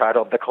initially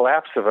titled The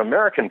Collapse of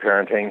American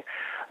Parenting,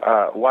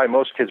 Why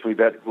Most Kids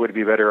Would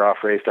Be Better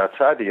Off Raised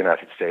Outside the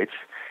United States.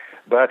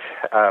 But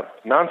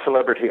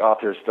non-celebrity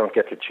authors don't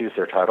get to choose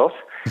their titles,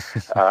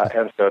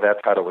 and so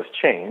that title was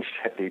changed.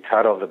 The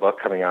title of the book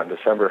coming out in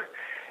December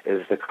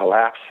is The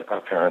Collapse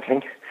of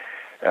Parenting,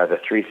 the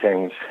 3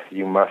 things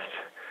you must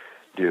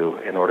do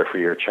in order for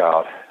your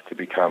child to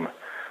become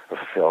a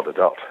fulfilled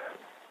adult.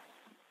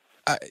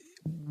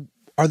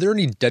 Are there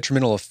any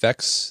detrimental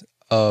effects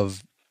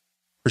of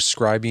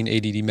prescribing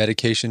ADD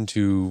medication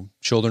to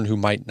children who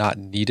might not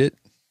need it?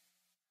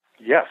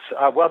 Yes.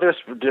 Well, there's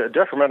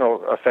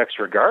detrimental effects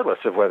regardless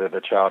of whether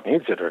the child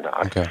needs it or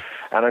not. Okay.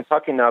 And I'm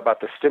talking now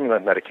about the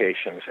stimulant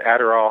medications,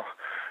 Adderall,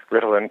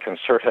 Ritalin,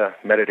 Concerta,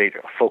 Metadate,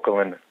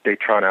 Focalin,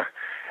 Daytrana,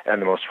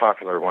 and the most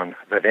popular one,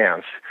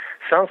 Vyvanse.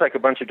 Sounds like a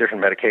bunch of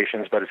different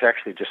medications, but it's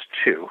actually just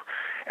 2,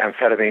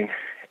 amphetamine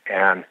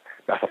and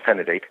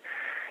methylphenidate.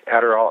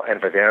 Adderall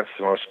and Vyvanse,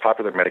 the most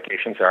popular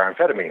medications, are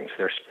amphetamines.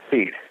 They're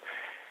speed.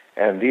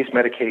 And these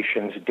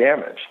medications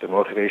damage the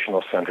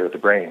motivational center of the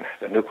brain,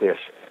 the nucleus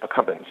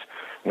accumbens.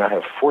 And I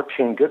have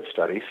 14 good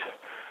studies,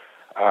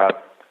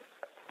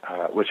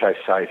 which I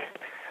cite,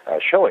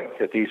 showing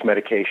that these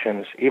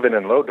medications, even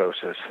in low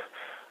doses,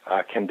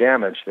 can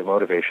damage the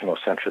motivational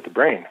center of the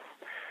brain.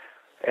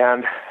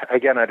 And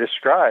again, I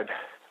described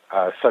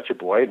such a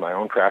boy in my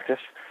own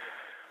practice,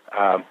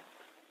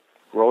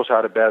 rolls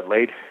out of bed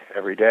late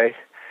every day.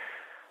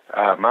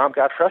 Mom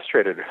got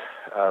frustrated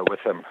with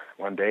him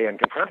one day and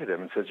confronted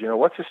him and says,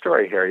 what's the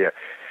story here?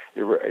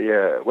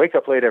 You wake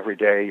up late every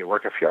day, you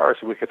work a few hours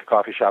a week at the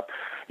coffee shop,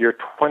 you're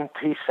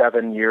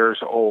 27 years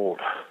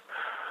old.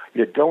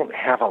 You don't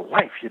have a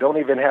life. You don't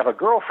even have a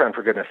girlfriend,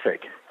 for goodness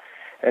sake.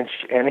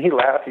 And he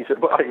laughed. He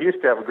said, well, I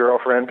used to have a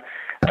girlfriend.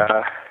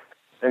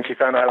 Then she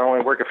found out I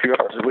only work a few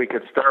hours a week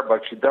at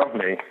Starbucks. She dumped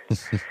me.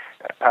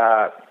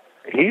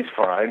 He's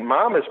fine.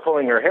 Mom is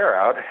pulling her hair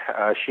out.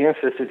 She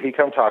insisted he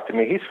come talk to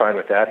me. He's fine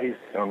with that. He's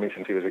known me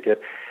since he was a kid.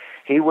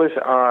 He was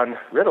on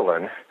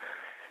Ritalin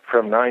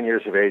from 9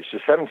 years of age to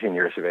 17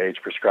 years of age,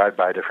 prescribed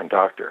by a different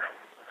doctor.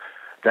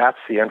 That's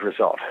the end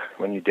result.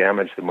 When you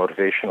damage the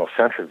motivational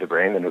center of the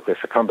brain, the nucleus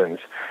accumbens,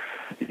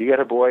 you get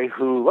a boy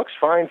who looks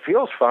fine,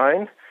 feels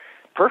fine,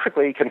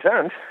 perfectly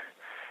content.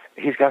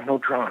 He's got no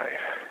drive.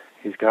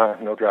 He's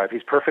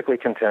perfectly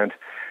content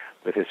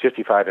with his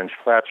 55-inch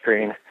flat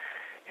screen,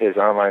 his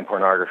online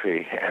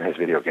pornography, and his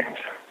video games.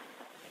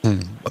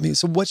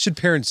 So what should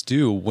parents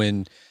do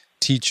when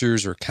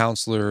teachers or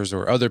counselors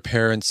or other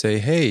parents say,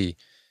 hey,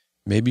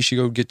 maybe you should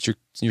go get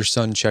your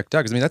son checked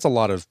out? Because, that's a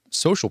lot of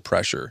social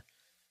pressure.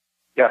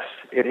 Yes,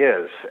 it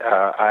is.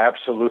 I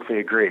absolutely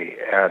agree.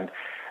 And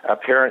a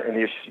parent in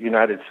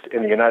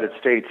the United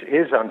States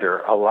is under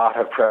a lot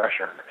of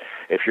pressure.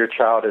 If your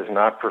child is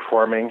not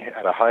performing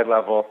at a high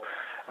level,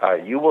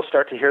 you will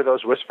start to hear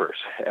those whispers,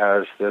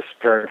 as this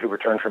parent who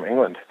returned from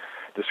England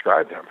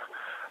described them.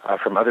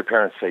 From other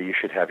parents say you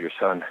should have your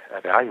son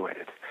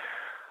evaluated.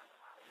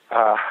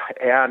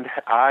 And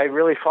I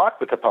really fought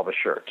with the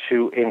publisher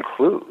to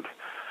include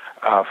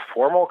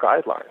formal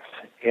guidelines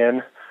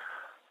in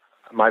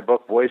my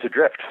book, Boys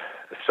Adrift,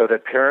 so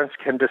that parents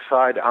can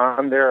decide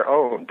on their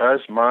own, does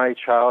my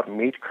child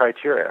meet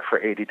criteria for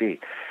ADD?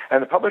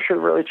 And the publisher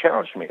really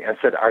challenged me and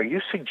said, are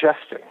you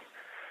suggesting,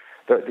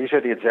 these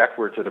are the exact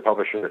words of the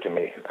publisher to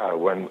me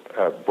when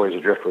Boys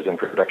Adrift was in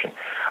production,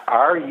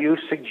 are you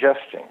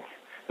suggesting,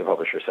 the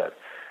publisher said,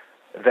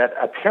 that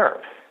a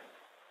parent,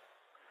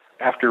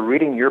 after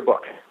reading your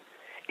book,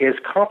 is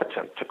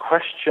competent to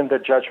question the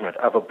judgment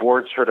of a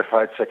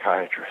board-certified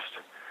psychiatrist?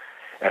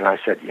 And I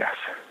said, yes.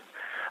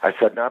 I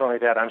said, not only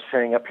that, I'm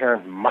saying a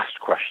parent must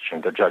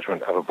question the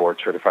judgment of a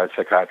board-certified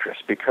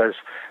psychiatrist, because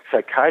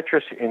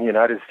psychiatrists in the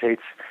United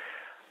States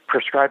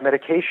prescribe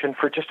medication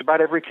for just about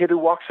every kid who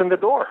walks in the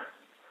door.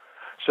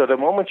 So the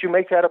moment you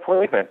make that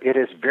appointment, it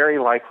is very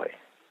likely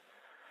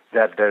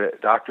that the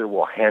doctor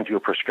will hand you a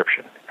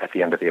prescription at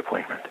the end of the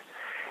appointment.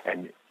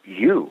 And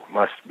you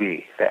must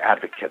be the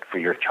advocate for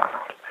your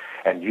child.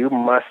 And you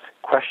must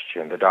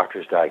question the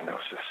doctor's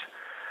diagnosis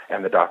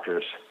and the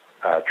doctor's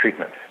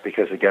treatment.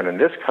 Because, again, in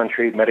this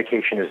country,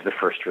 medication is the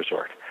first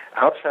resort.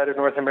 Outside of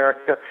North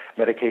America,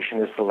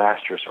 medication is the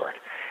last resort.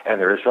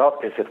 And the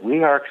result is that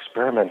we are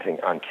experimenting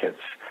on kids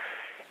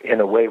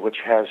in a way which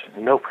has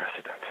no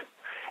precedent.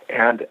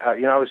 And,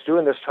 I was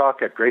doing this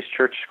talk at Grace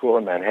Church School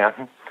in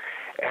Manhattan,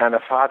 and a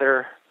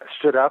father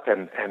stood up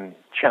and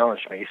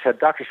challenged me. He said,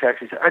 Dr. Sax,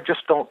 he said, I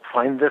just don't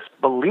find this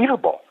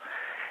believable.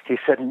 He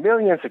said,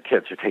 millions of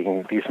kids are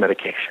taking these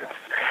medications,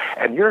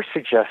 and you're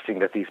suggesting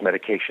that these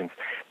medications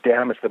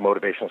damage the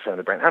motivational center of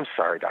the brain. I'm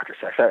sorry, Dr.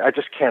 Sax, I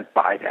just can't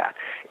buy that.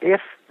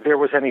 If there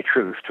was any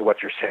truth to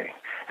what you're saying,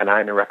 and I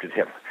interrupted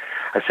him,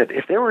 I said,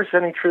 if there was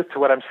any truth to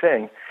what I'm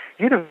saying,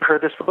 you'd have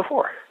heard this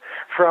before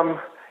from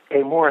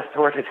a more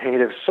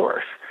authoritative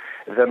source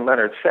than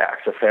Leonard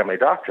Sax, a family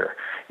doctor.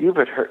 You'd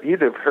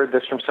have heard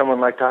this from someone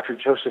like Dr.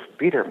 Joseph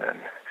Biederman,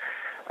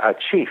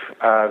 chief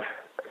of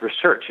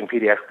research in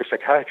pediatric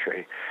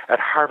psychiatry at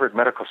Harvard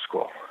Medical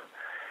School.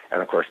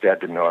 And, of course, Dad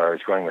didn't know where I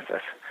was going with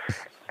this.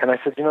 And I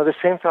said, the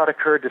same thought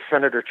occurred to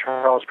Senator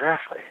Charles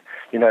Grassley,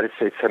 United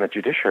States Senate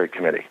Judiciary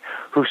Committee,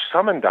 who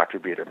summoned Dr.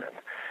 Biederman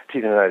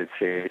to the United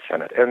States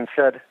Senate and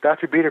said,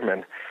 Dr.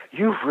 Biederman,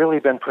 you've really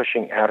been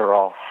pushing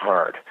Adderall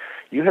hard.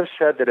 You have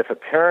said that if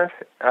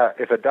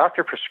a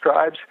doctor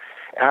prescribes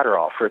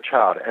Adderall for a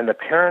child and the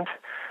parent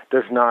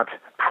does not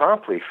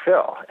promptly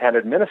fill and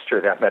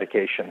administer that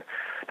medication,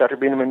 Dr.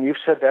 Biederman, you've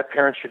said that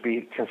parent should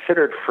be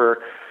considered for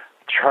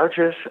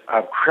charges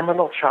of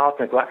criminal child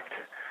neglect.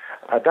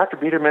 Dr.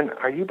 Biederman,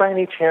 are you by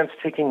any chance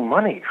taking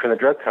money from the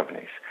drug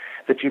companies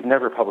that you've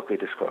never publicly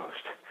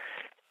disclosed?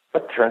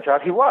 But it turns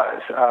out he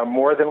was,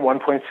 more than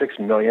 $1.6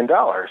 million,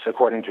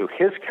 according to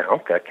his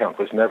count. That count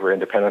was never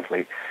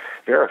independently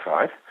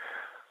verified,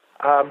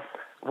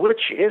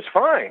 which is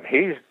fine.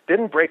 He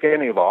didn't break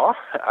any law.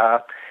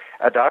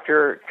 A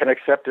doctor can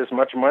accept as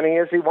much money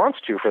as he wants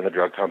to from the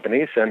drug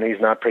companies, and he's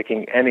not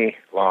breaking any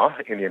law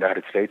in the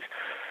United States.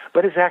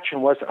 But his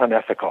action was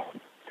unethical.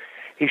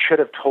 He should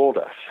have told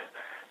us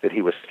that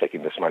he was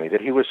taking this money,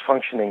 that he was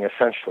functioning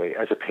essentially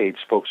as a paid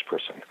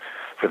spokesperson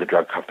for the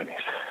drug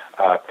companies.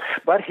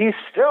 But he's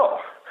still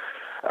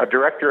a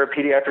director of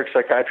pediatric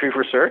psychiatry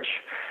research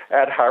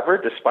at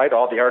Harvard, despite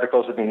all the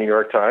articles in the New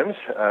York Times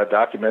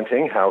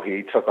documenting how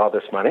he took all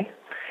this money.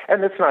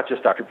 And it's not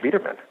just Dr.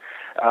 Biederman.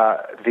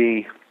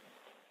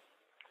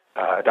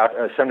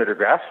 Senator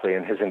Grassley,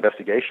 in his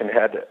investigation,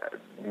 had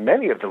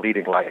many of the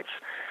leading lights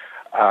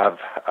of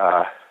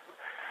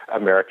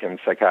American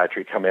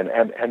psychiatry come in.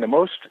 And the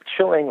most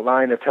chilling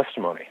line of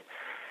testimony,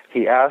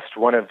 he asked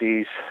one of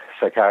these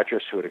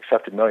psychiatrists who had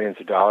accepted millions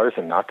of dollars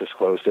and not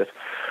disclosed it,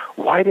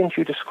 why didn't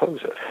you disclose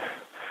it?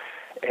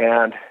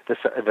 And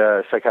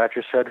the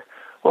psychiatrist said,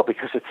 well,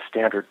 because it's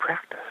standard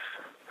practice.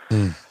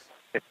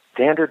 It's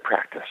standard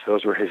practice.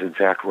 Those were his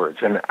exact words.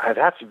 And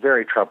that's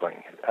very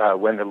troubling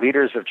when the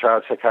leaders of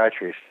child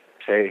psychiatry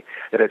say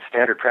that it's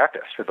standard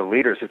practice for the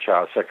leaders of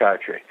child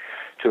psychiatry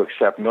to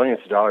accept millions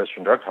of dollars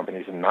from drug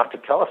companies and not to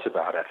tell us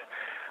about it.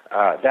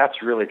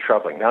 That's really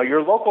troubling. Now,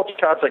 your local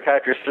child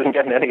psychiatrist isn't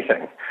getting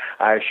anything,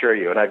 I assure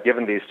you. And I've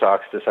given these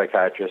talks to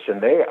psychiatrists,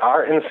 and they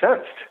are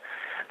incensed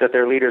that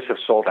their leaders have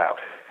sold out,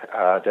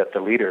 that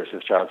the leaders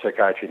of child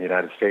psychiatry in the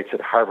United States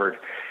at Harvard,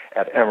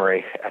 at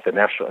Emory, at the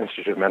National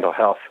Institute of Mental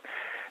Health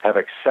have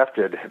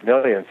accepted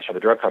millions from the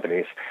drug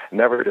companies,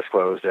 never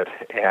disclosed it,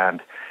 and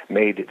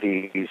made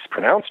these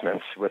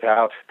pronouncements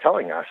without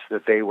telling us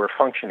that they were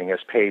functioning as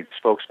paid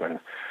spokesmen,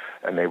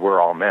 and they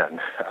were all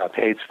men,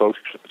 paid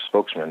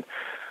spokesmen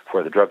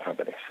for the drug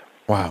companies.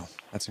 Wow,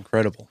 that's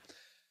incredible.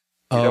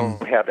 You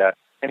don't have that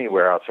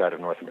anywhere outside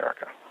of North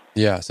America.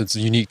 Yeah, so it's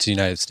unique to the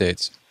United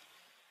States.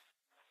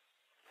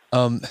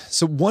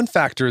 So one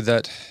factor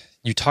that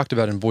you talked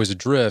about in Boys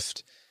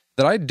Adrift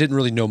that I didn't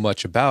really know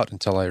much about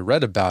until I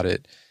read about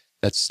it,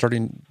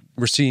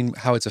 we're seeing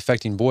how it's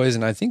affecting boys,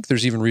 and I think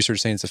there's even research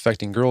saying it's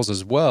affecting girls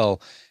as well,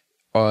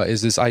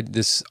 is this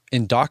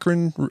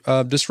endocrine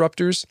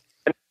disruptors?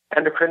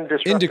 Endocrine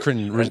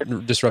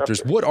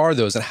disruptors. What are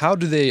those, and how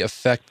do they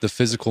affect the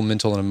physical,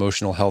 mental, and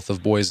emotional health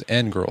of boys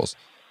and girls?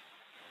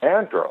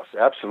 And girls,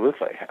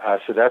 absolutely.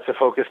 So that's a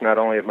focus not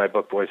only of my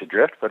book, Boys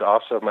Adrift, but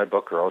also of my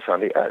book, Girls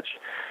on the Edge.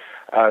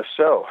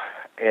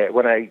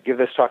 When I give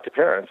this talk to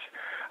parents,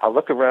 I'll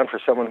look around for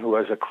someone who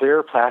has a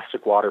clear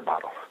plastic water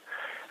bottle,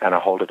 and I'll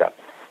hold it up.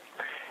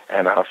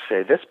 And I'll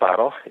say, this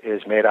bottle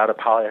is made out of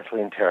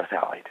polyethylene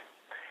terephthalate,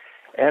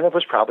 and it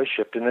was probably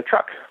shipped in a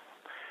truck.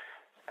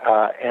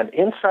 And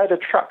inside a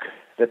truck,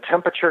 the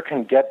temperature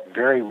can get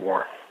very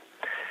warm.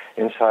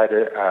 Inside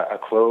a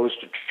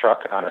closed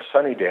truck on a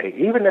sunny day,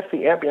 even if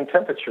the ambient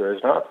temperature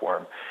is not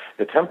warm,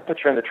 the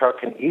temperature in the truck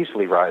can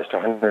easily rise to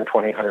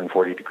 120,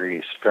 140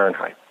 degrees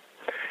Fahrenheit.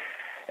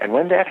 And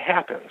when that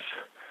happens,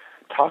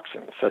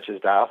 toxins such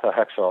as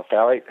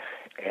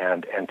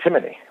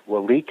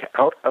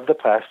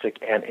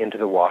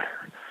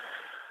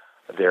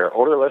They're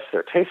odorless,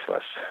 they're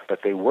tasteless, but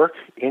they work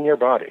in your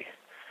body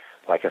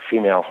like a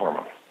female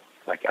hormone,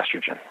 like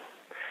estrogen.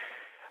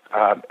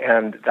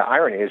 And the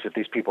irony is that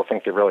these people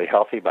think they're really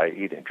healthy by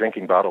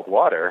drinking bottled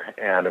water,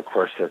 and of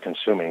course they're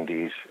consuming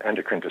these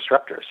endocrine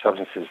disruptors,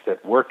 substances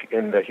that work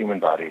in the human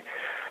body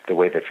the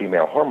way that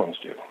female hormones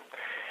do.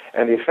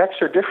 And the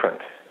effects are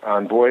different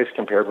on boys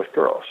compared with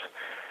girls.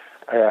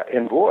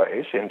 In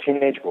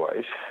teenage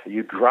boys,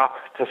 you drop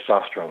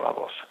testosterone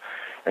levels.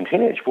 And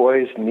teenage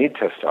boys need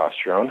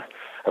testosterone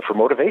for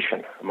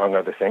motivation, among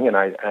other things, and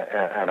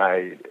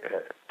I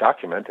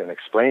document and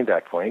explain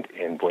that point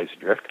in Boys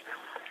Adrift.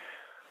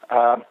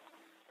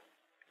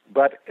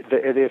 But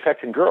the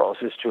effect in girls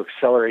is to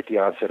accelerate the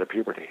onset of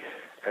puberty.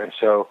 And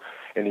so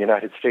in the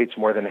United States,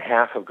 more than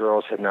half of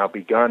girls have now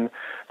begun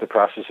the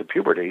process of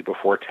puberty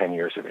before 10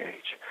 years of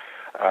age.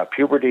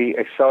 Puberty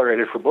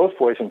accelerated for both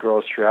boys and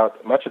girls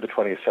throughout much of the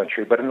 20th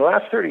century, but in the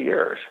last 30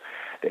 years,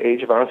 the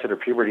age of onset of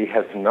puberty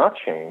has not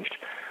changed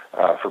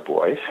for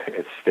boys.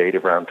 It's stayed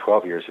around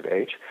 12 years of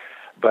age,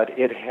 but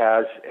it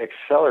has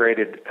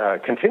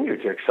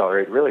continued to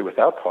accelerate really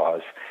without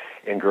pause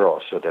in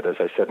girls, so that, as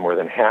I said, more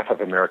than half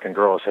of American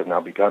girls have now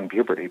begun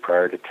puberty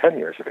prior to 10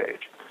 years of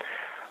age.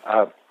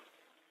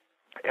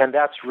 And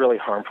that's really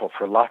harmful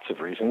for lots of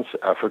reasons,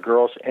 for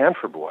girls and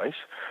for boys.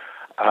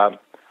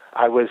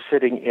 I was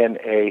sitting in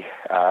a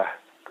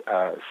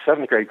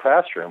seventh grade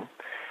classroom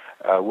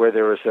where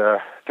there was a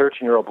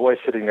 13-year-old boy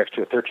sitting next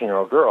to a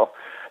 13-year-old girl.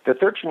 The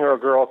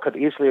 13-year-old girl could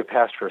easily have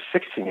passed for a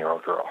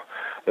 16-year-old girl.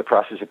 The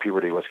process of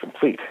puberty was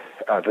complete.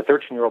 The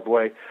 13-year-old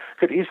boy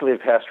could easily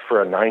have passed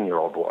for a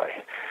 9-year-old boy.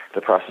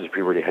 The process of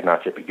puberty had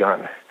not yet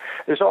begun.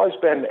 There's always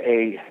been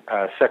a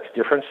sex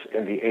difference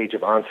in the age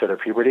of onset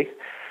of puberty,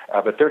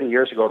 but 30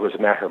 years ago it was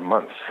a matter of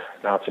months.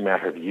 Now it's a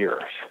matter of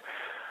years.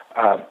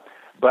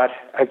 But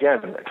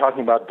again,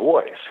 talking about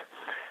boys,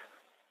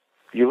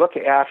 you look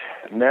at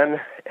men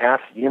at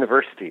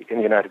university in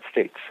the United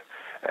States,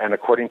 and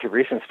according to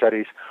recent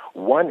studies,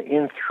 1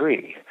 in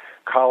 3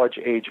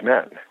 college-age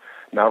men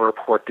now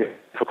report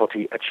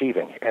difficulty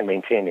achieving and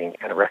maintaining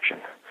an erection.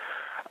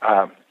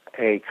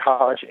 A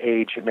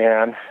college-age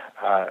man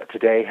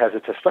today has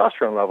a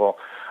testosterone level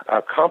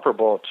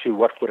comparable to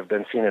what would have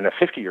been seen in a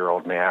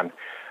 50-year-old man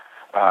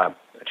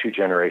 2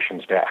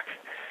 generations back.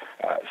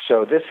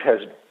 So this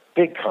has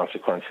big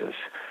consequences,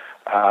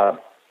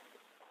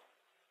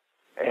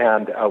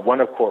 and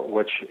one of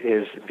which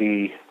is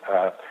the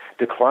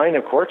decline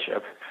of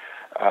courtship.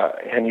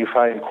 And you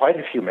find quite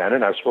a few men,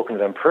 and I've spoken to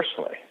them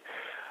personally,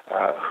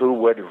 who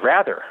would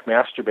rather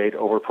masturbate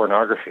over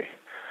pornography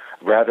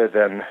rather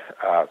than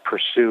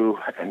pursue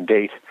and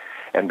date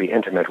and be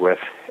intimate with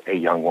a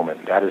young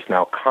woman. That is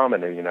now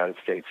common in the United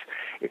States.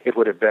 It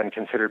would have been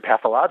considered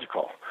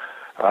pathological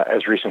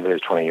as recently as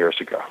 20 years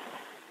ago.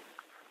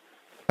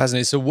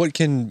 Fascinating. So what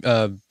can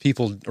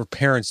people or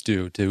parents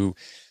do to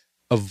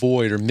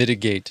avoid or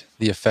mitigate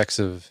the effects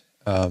of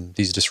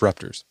these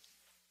disruptors?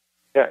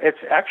 Yeah, it's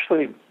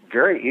actually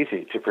very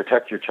easy to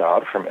protect your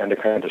child from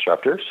endocrine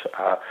disruptors.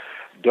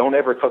 Don't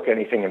ever cook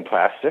anything in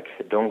plastic.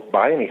 Don't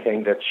buy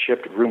anything that's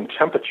shipped room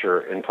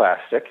temperature in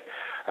plastic.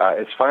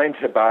 It's fine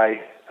to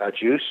buy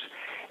juice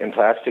in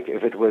plastic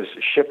if it was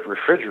shipped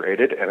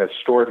refrigerated and it's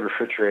stored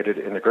refrigerated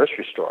in the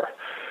grocery store.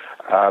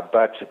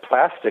 But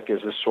plastic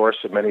is the source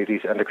of many of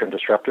these endocrine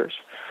disruptors.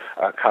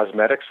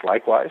 Cosmetics,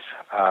 likewise.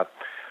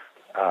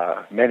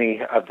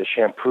 Many of the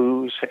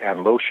shampoos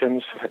and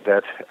lotions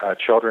that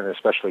children,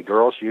 especially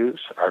girls,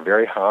 use are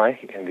very high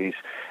in these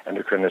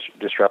endocrine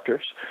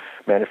disruptors.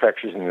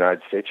 Manufacturers in the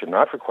United States are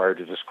not required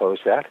to disclose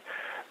that.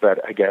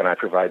 But again, I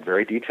provide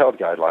very detailed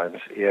guidelines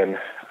in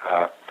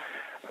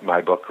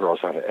my book, Girls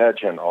on the Edge,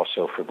 and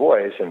also for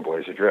boys in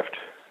Boys Adrift.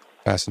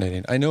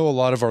 Fascinating. I know a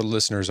lot of our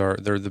listeners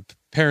they're the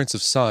parents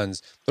of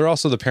sons. They're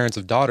also the parents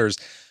of daughters.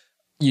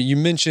 You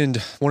mentioned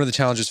one of the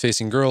challenges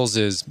facing girls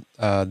is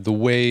the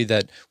way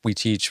that we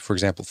teach, for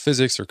example,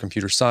 physics or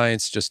computer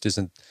science just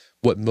isn't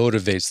what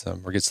motivates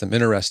them or gets them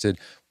interested.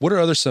 What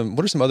are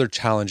some other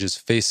challenges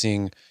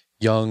facing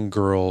young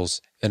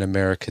girls in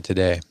America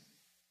today?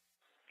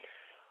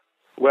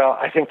 Well,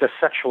 I think the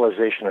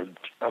sexualization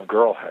of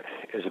girlhood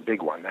is a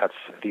big one. That's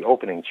the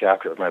opening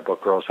chapter of my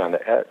book, Girls on the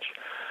Edge.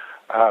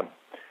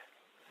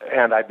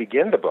 And I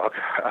begin the book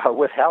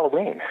with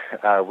Halloween,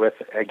 with,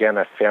 again,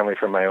 a family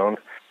from my own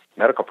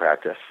medical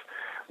practice,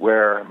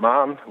 where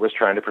mom was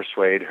trying to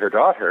persuade her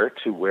daughter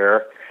to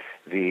wear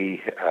the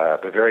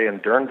Bavarian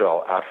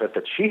Dirndl outfit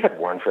that she had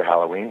worn for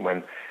Halloween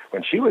when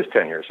she was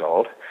 10 years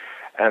old.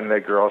 And the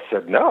girl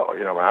said, no,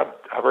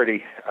 I've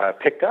already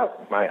picked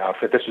up my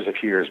outfit. This was a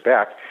few years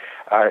back.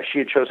 She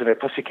had chosen a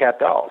Pussycat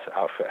Dolls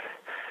outfit,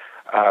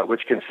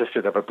 which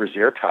consisted of a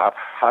brassiere top,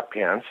 hot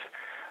pants,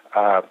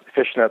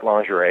 fishnet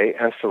lingerie,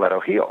 and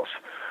stiletto heels,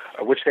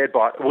 which they had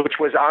bought, which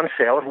was on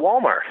sale at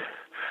Walmart.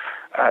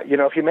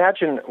 If you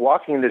imagine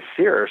walking into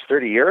Sears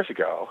 30 years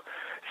ago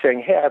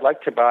saying, hey, I'd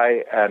like to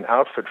buy an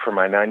outfit for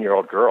my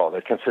 9-year-old girl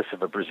that consists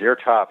of a brassiere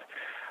top,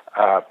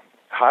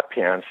 hot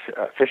pants,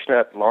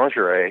 fishnet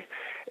lingerie,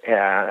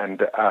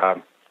 and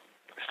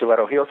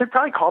stiletto heels, they'd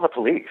probably call the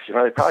police.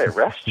 They'd probably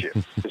arrest you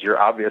because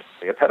you're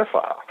obviously a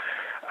pedophile.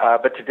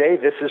 But today,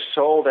 this is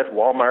sold at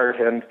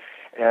Walmart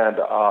and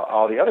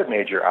all the other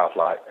major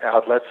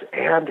outlets.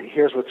 And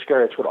here's what's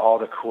scary. It's what all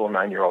the cool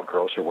 9-year-old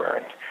girls are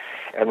wearing.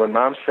 And when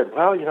Mom said,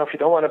 well, if you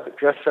don't want to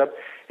dress up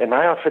in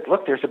my outfit,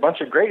 look, there's a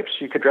bunch of grapes.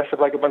 You could dress up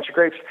like a bunch of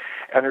grapes.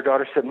 And her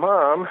daughter said,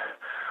 Mom,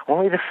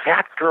 only the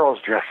fat girls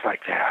dress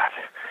like that.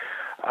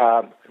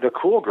 The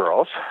cool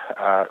girls,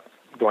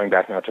 going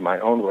back now to my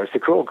own words, the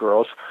cool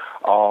girls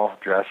all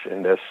dress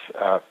in this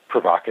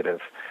provocative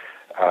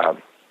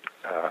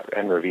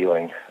and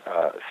revealing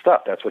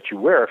stuff. That's what you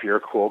wear if you're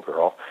a cool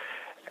girl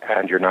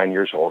and you're 9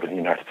 years old in the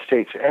United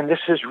States. And this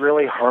is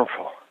really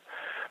harmful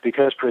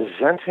because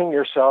presenting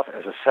yourself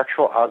as a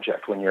sexual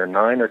object when you're a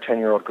 9 or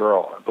 10-year-old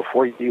girl,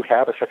 before you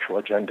have a sexual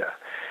agenda,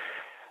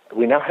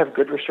 we now have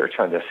good research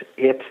on this.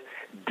 It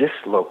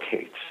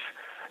dislocates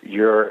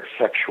your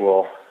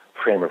sexual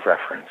frame of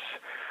reference.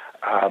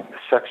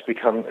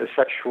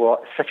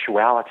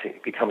 Sexuality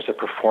becomes a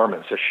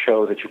performance, a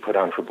show that you put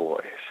on for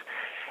boys.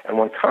 And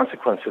one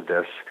consequence of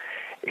this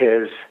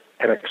is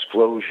an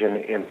explosion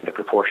in the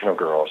proportion of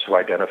girls who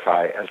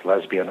identify as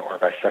lesbian or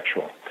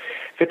bisexual.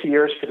 50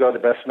 years ago, the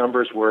best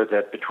numbers were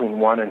that between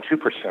 1% and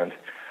 2%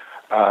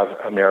 of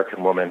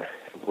American women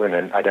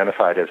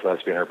identified as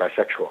lesbian or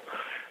bisexual.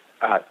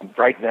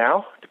 Right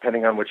now,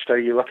 depending on which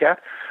study you look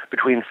at,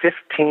 between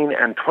 15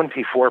 and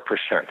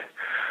 24%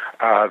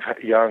 of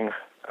young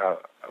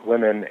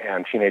women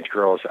and teenage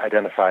girls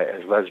identify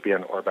as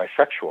lesbian or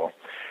bisexual.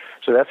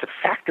 So that's a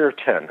factor of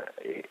 10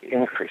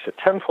 increase, a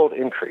tenfold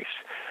increase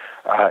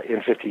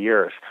in 50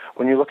 years.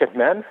 When you look at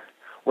men,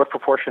 what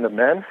proportion of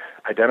men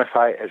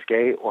identify as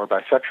gay or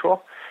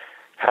bisexual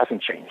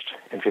hasn't changed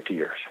in 50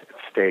 years. It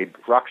stayed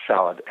rock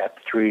solid at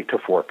 3 to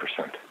 4%.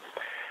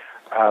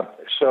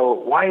 So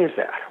why is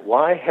that?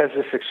 Why has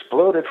this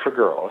exploded for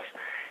girls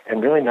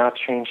and really not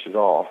changed at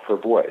all for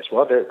boys?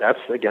 Well,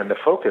 that's, again, the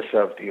focus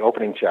of the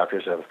opening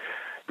chapters of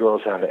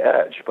Girls on the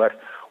Edge. But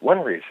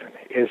one reason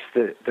is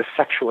the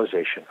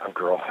sexualization of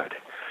girlhood,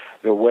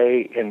 the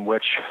way in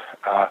which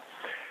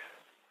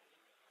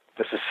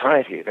the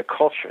society, the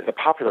culture, the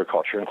popular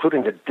culture,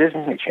 including the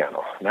Disney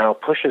Channel, now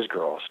pushes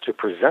girls to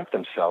present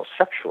themselves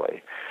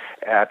sexually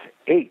at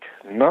 8,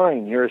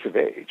 9 years of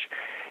age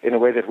in a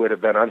way that would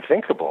have been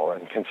unthinkable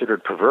and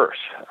considered perverse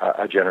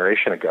a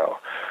generation ago.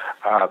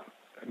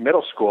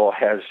 Middle school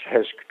has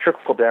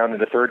trickled down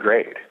into third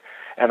grade,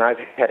 and I've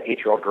had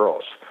 8-year-old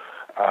girls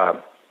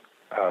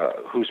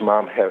whose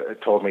mom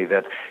told me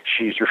that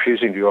she's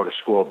refusing to go to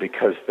school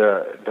because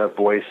the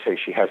boys say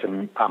she has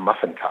a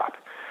muffin top,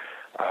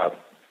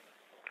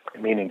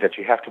 meaning that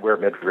you have to wear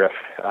midriff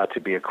to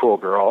be a cool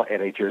girl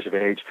at 8 years of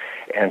age,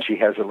 and she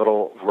has a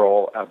little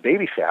roll of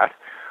baby fat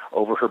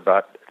over her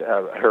butt,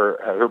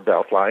 her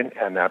belt line,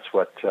 and that's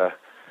what the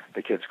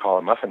kids call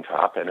a muffin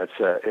top, and it's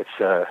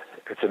an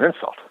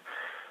insult.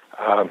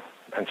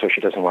 And so she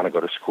doesn't want to go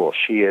to school.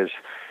 She is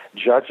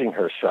judging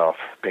herself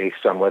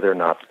based on whether or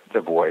not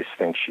the boys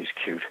think she's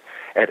cute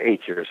at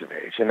 8 years of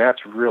age, and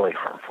that's really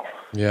harmful.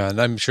 Yeah,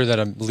 and I'm sure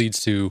that leads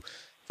to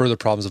further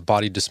problems of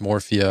body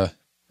dysmorphia,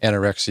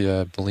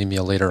 anorexia,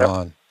 bulimia later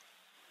on.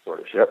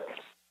 Yep.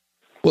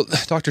 Well,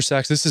 Dr.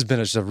 Sax, this has been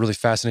a really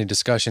fascinating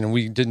discussion, and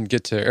we didn't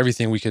get to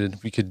everything we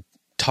could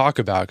talk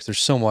about because there's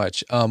so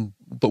much.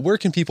 But where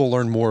can people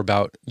learn more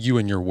about you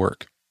and your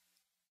work?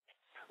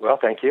 Well,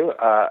 thank you.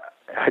 I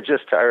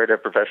just hired a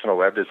professional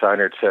web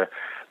designer to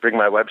bring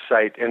my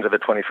website into the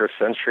 21st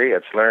century.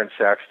 It's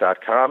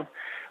leonardsax.com,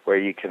 where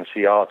you can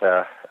see all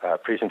the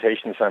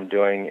presentations I'm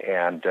doing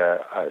and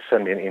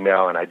send me an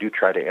email, and I do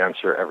try to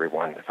answer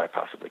everyone if I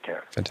possibly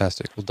can.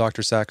 Fantastic. Well,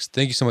 Dr. Sax,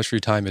 thank you so much for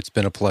your time. It's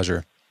been a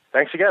pleasure.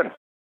 Thanks again.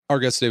 Our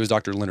guest today was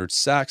Dr. Leonard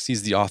Sax.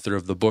 He's the author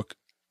of the book,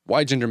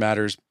 Why Gender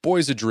Matters,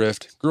 Boys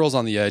Adrift, Girls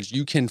on the Edge.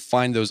 You can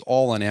find those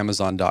all on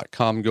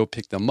Amazon.com. Go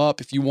pick them up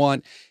if you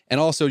want. And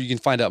also, you can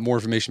find out more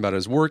information about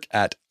his work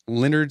at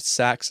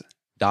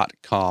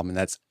leonardsax.com. And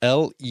that's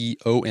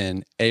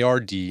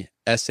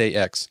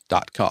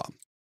LeonardSax.com.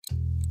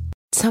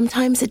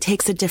 Sometimes it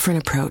takes a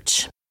different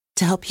approach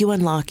to help you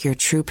unlock your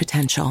true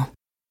potential.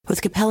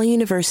 With Capella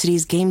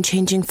University's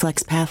game-changing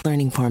FlexPath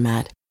learning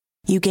format,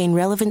 you gain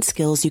relevant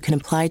skills you can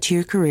apply to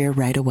your career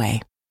right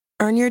away.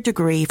 Earn your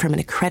degree from an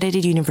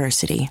accredited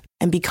university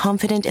and be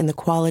confident in the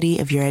quality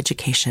of your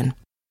education.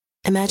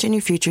 Imagine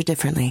your future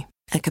differently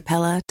at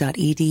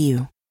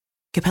capella.edu.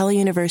 Capella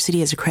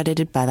University is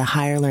accredited by the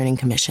Higher Learning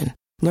Commission.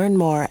 Learn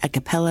more at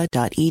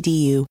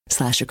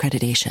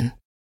capella.edu/accreditation.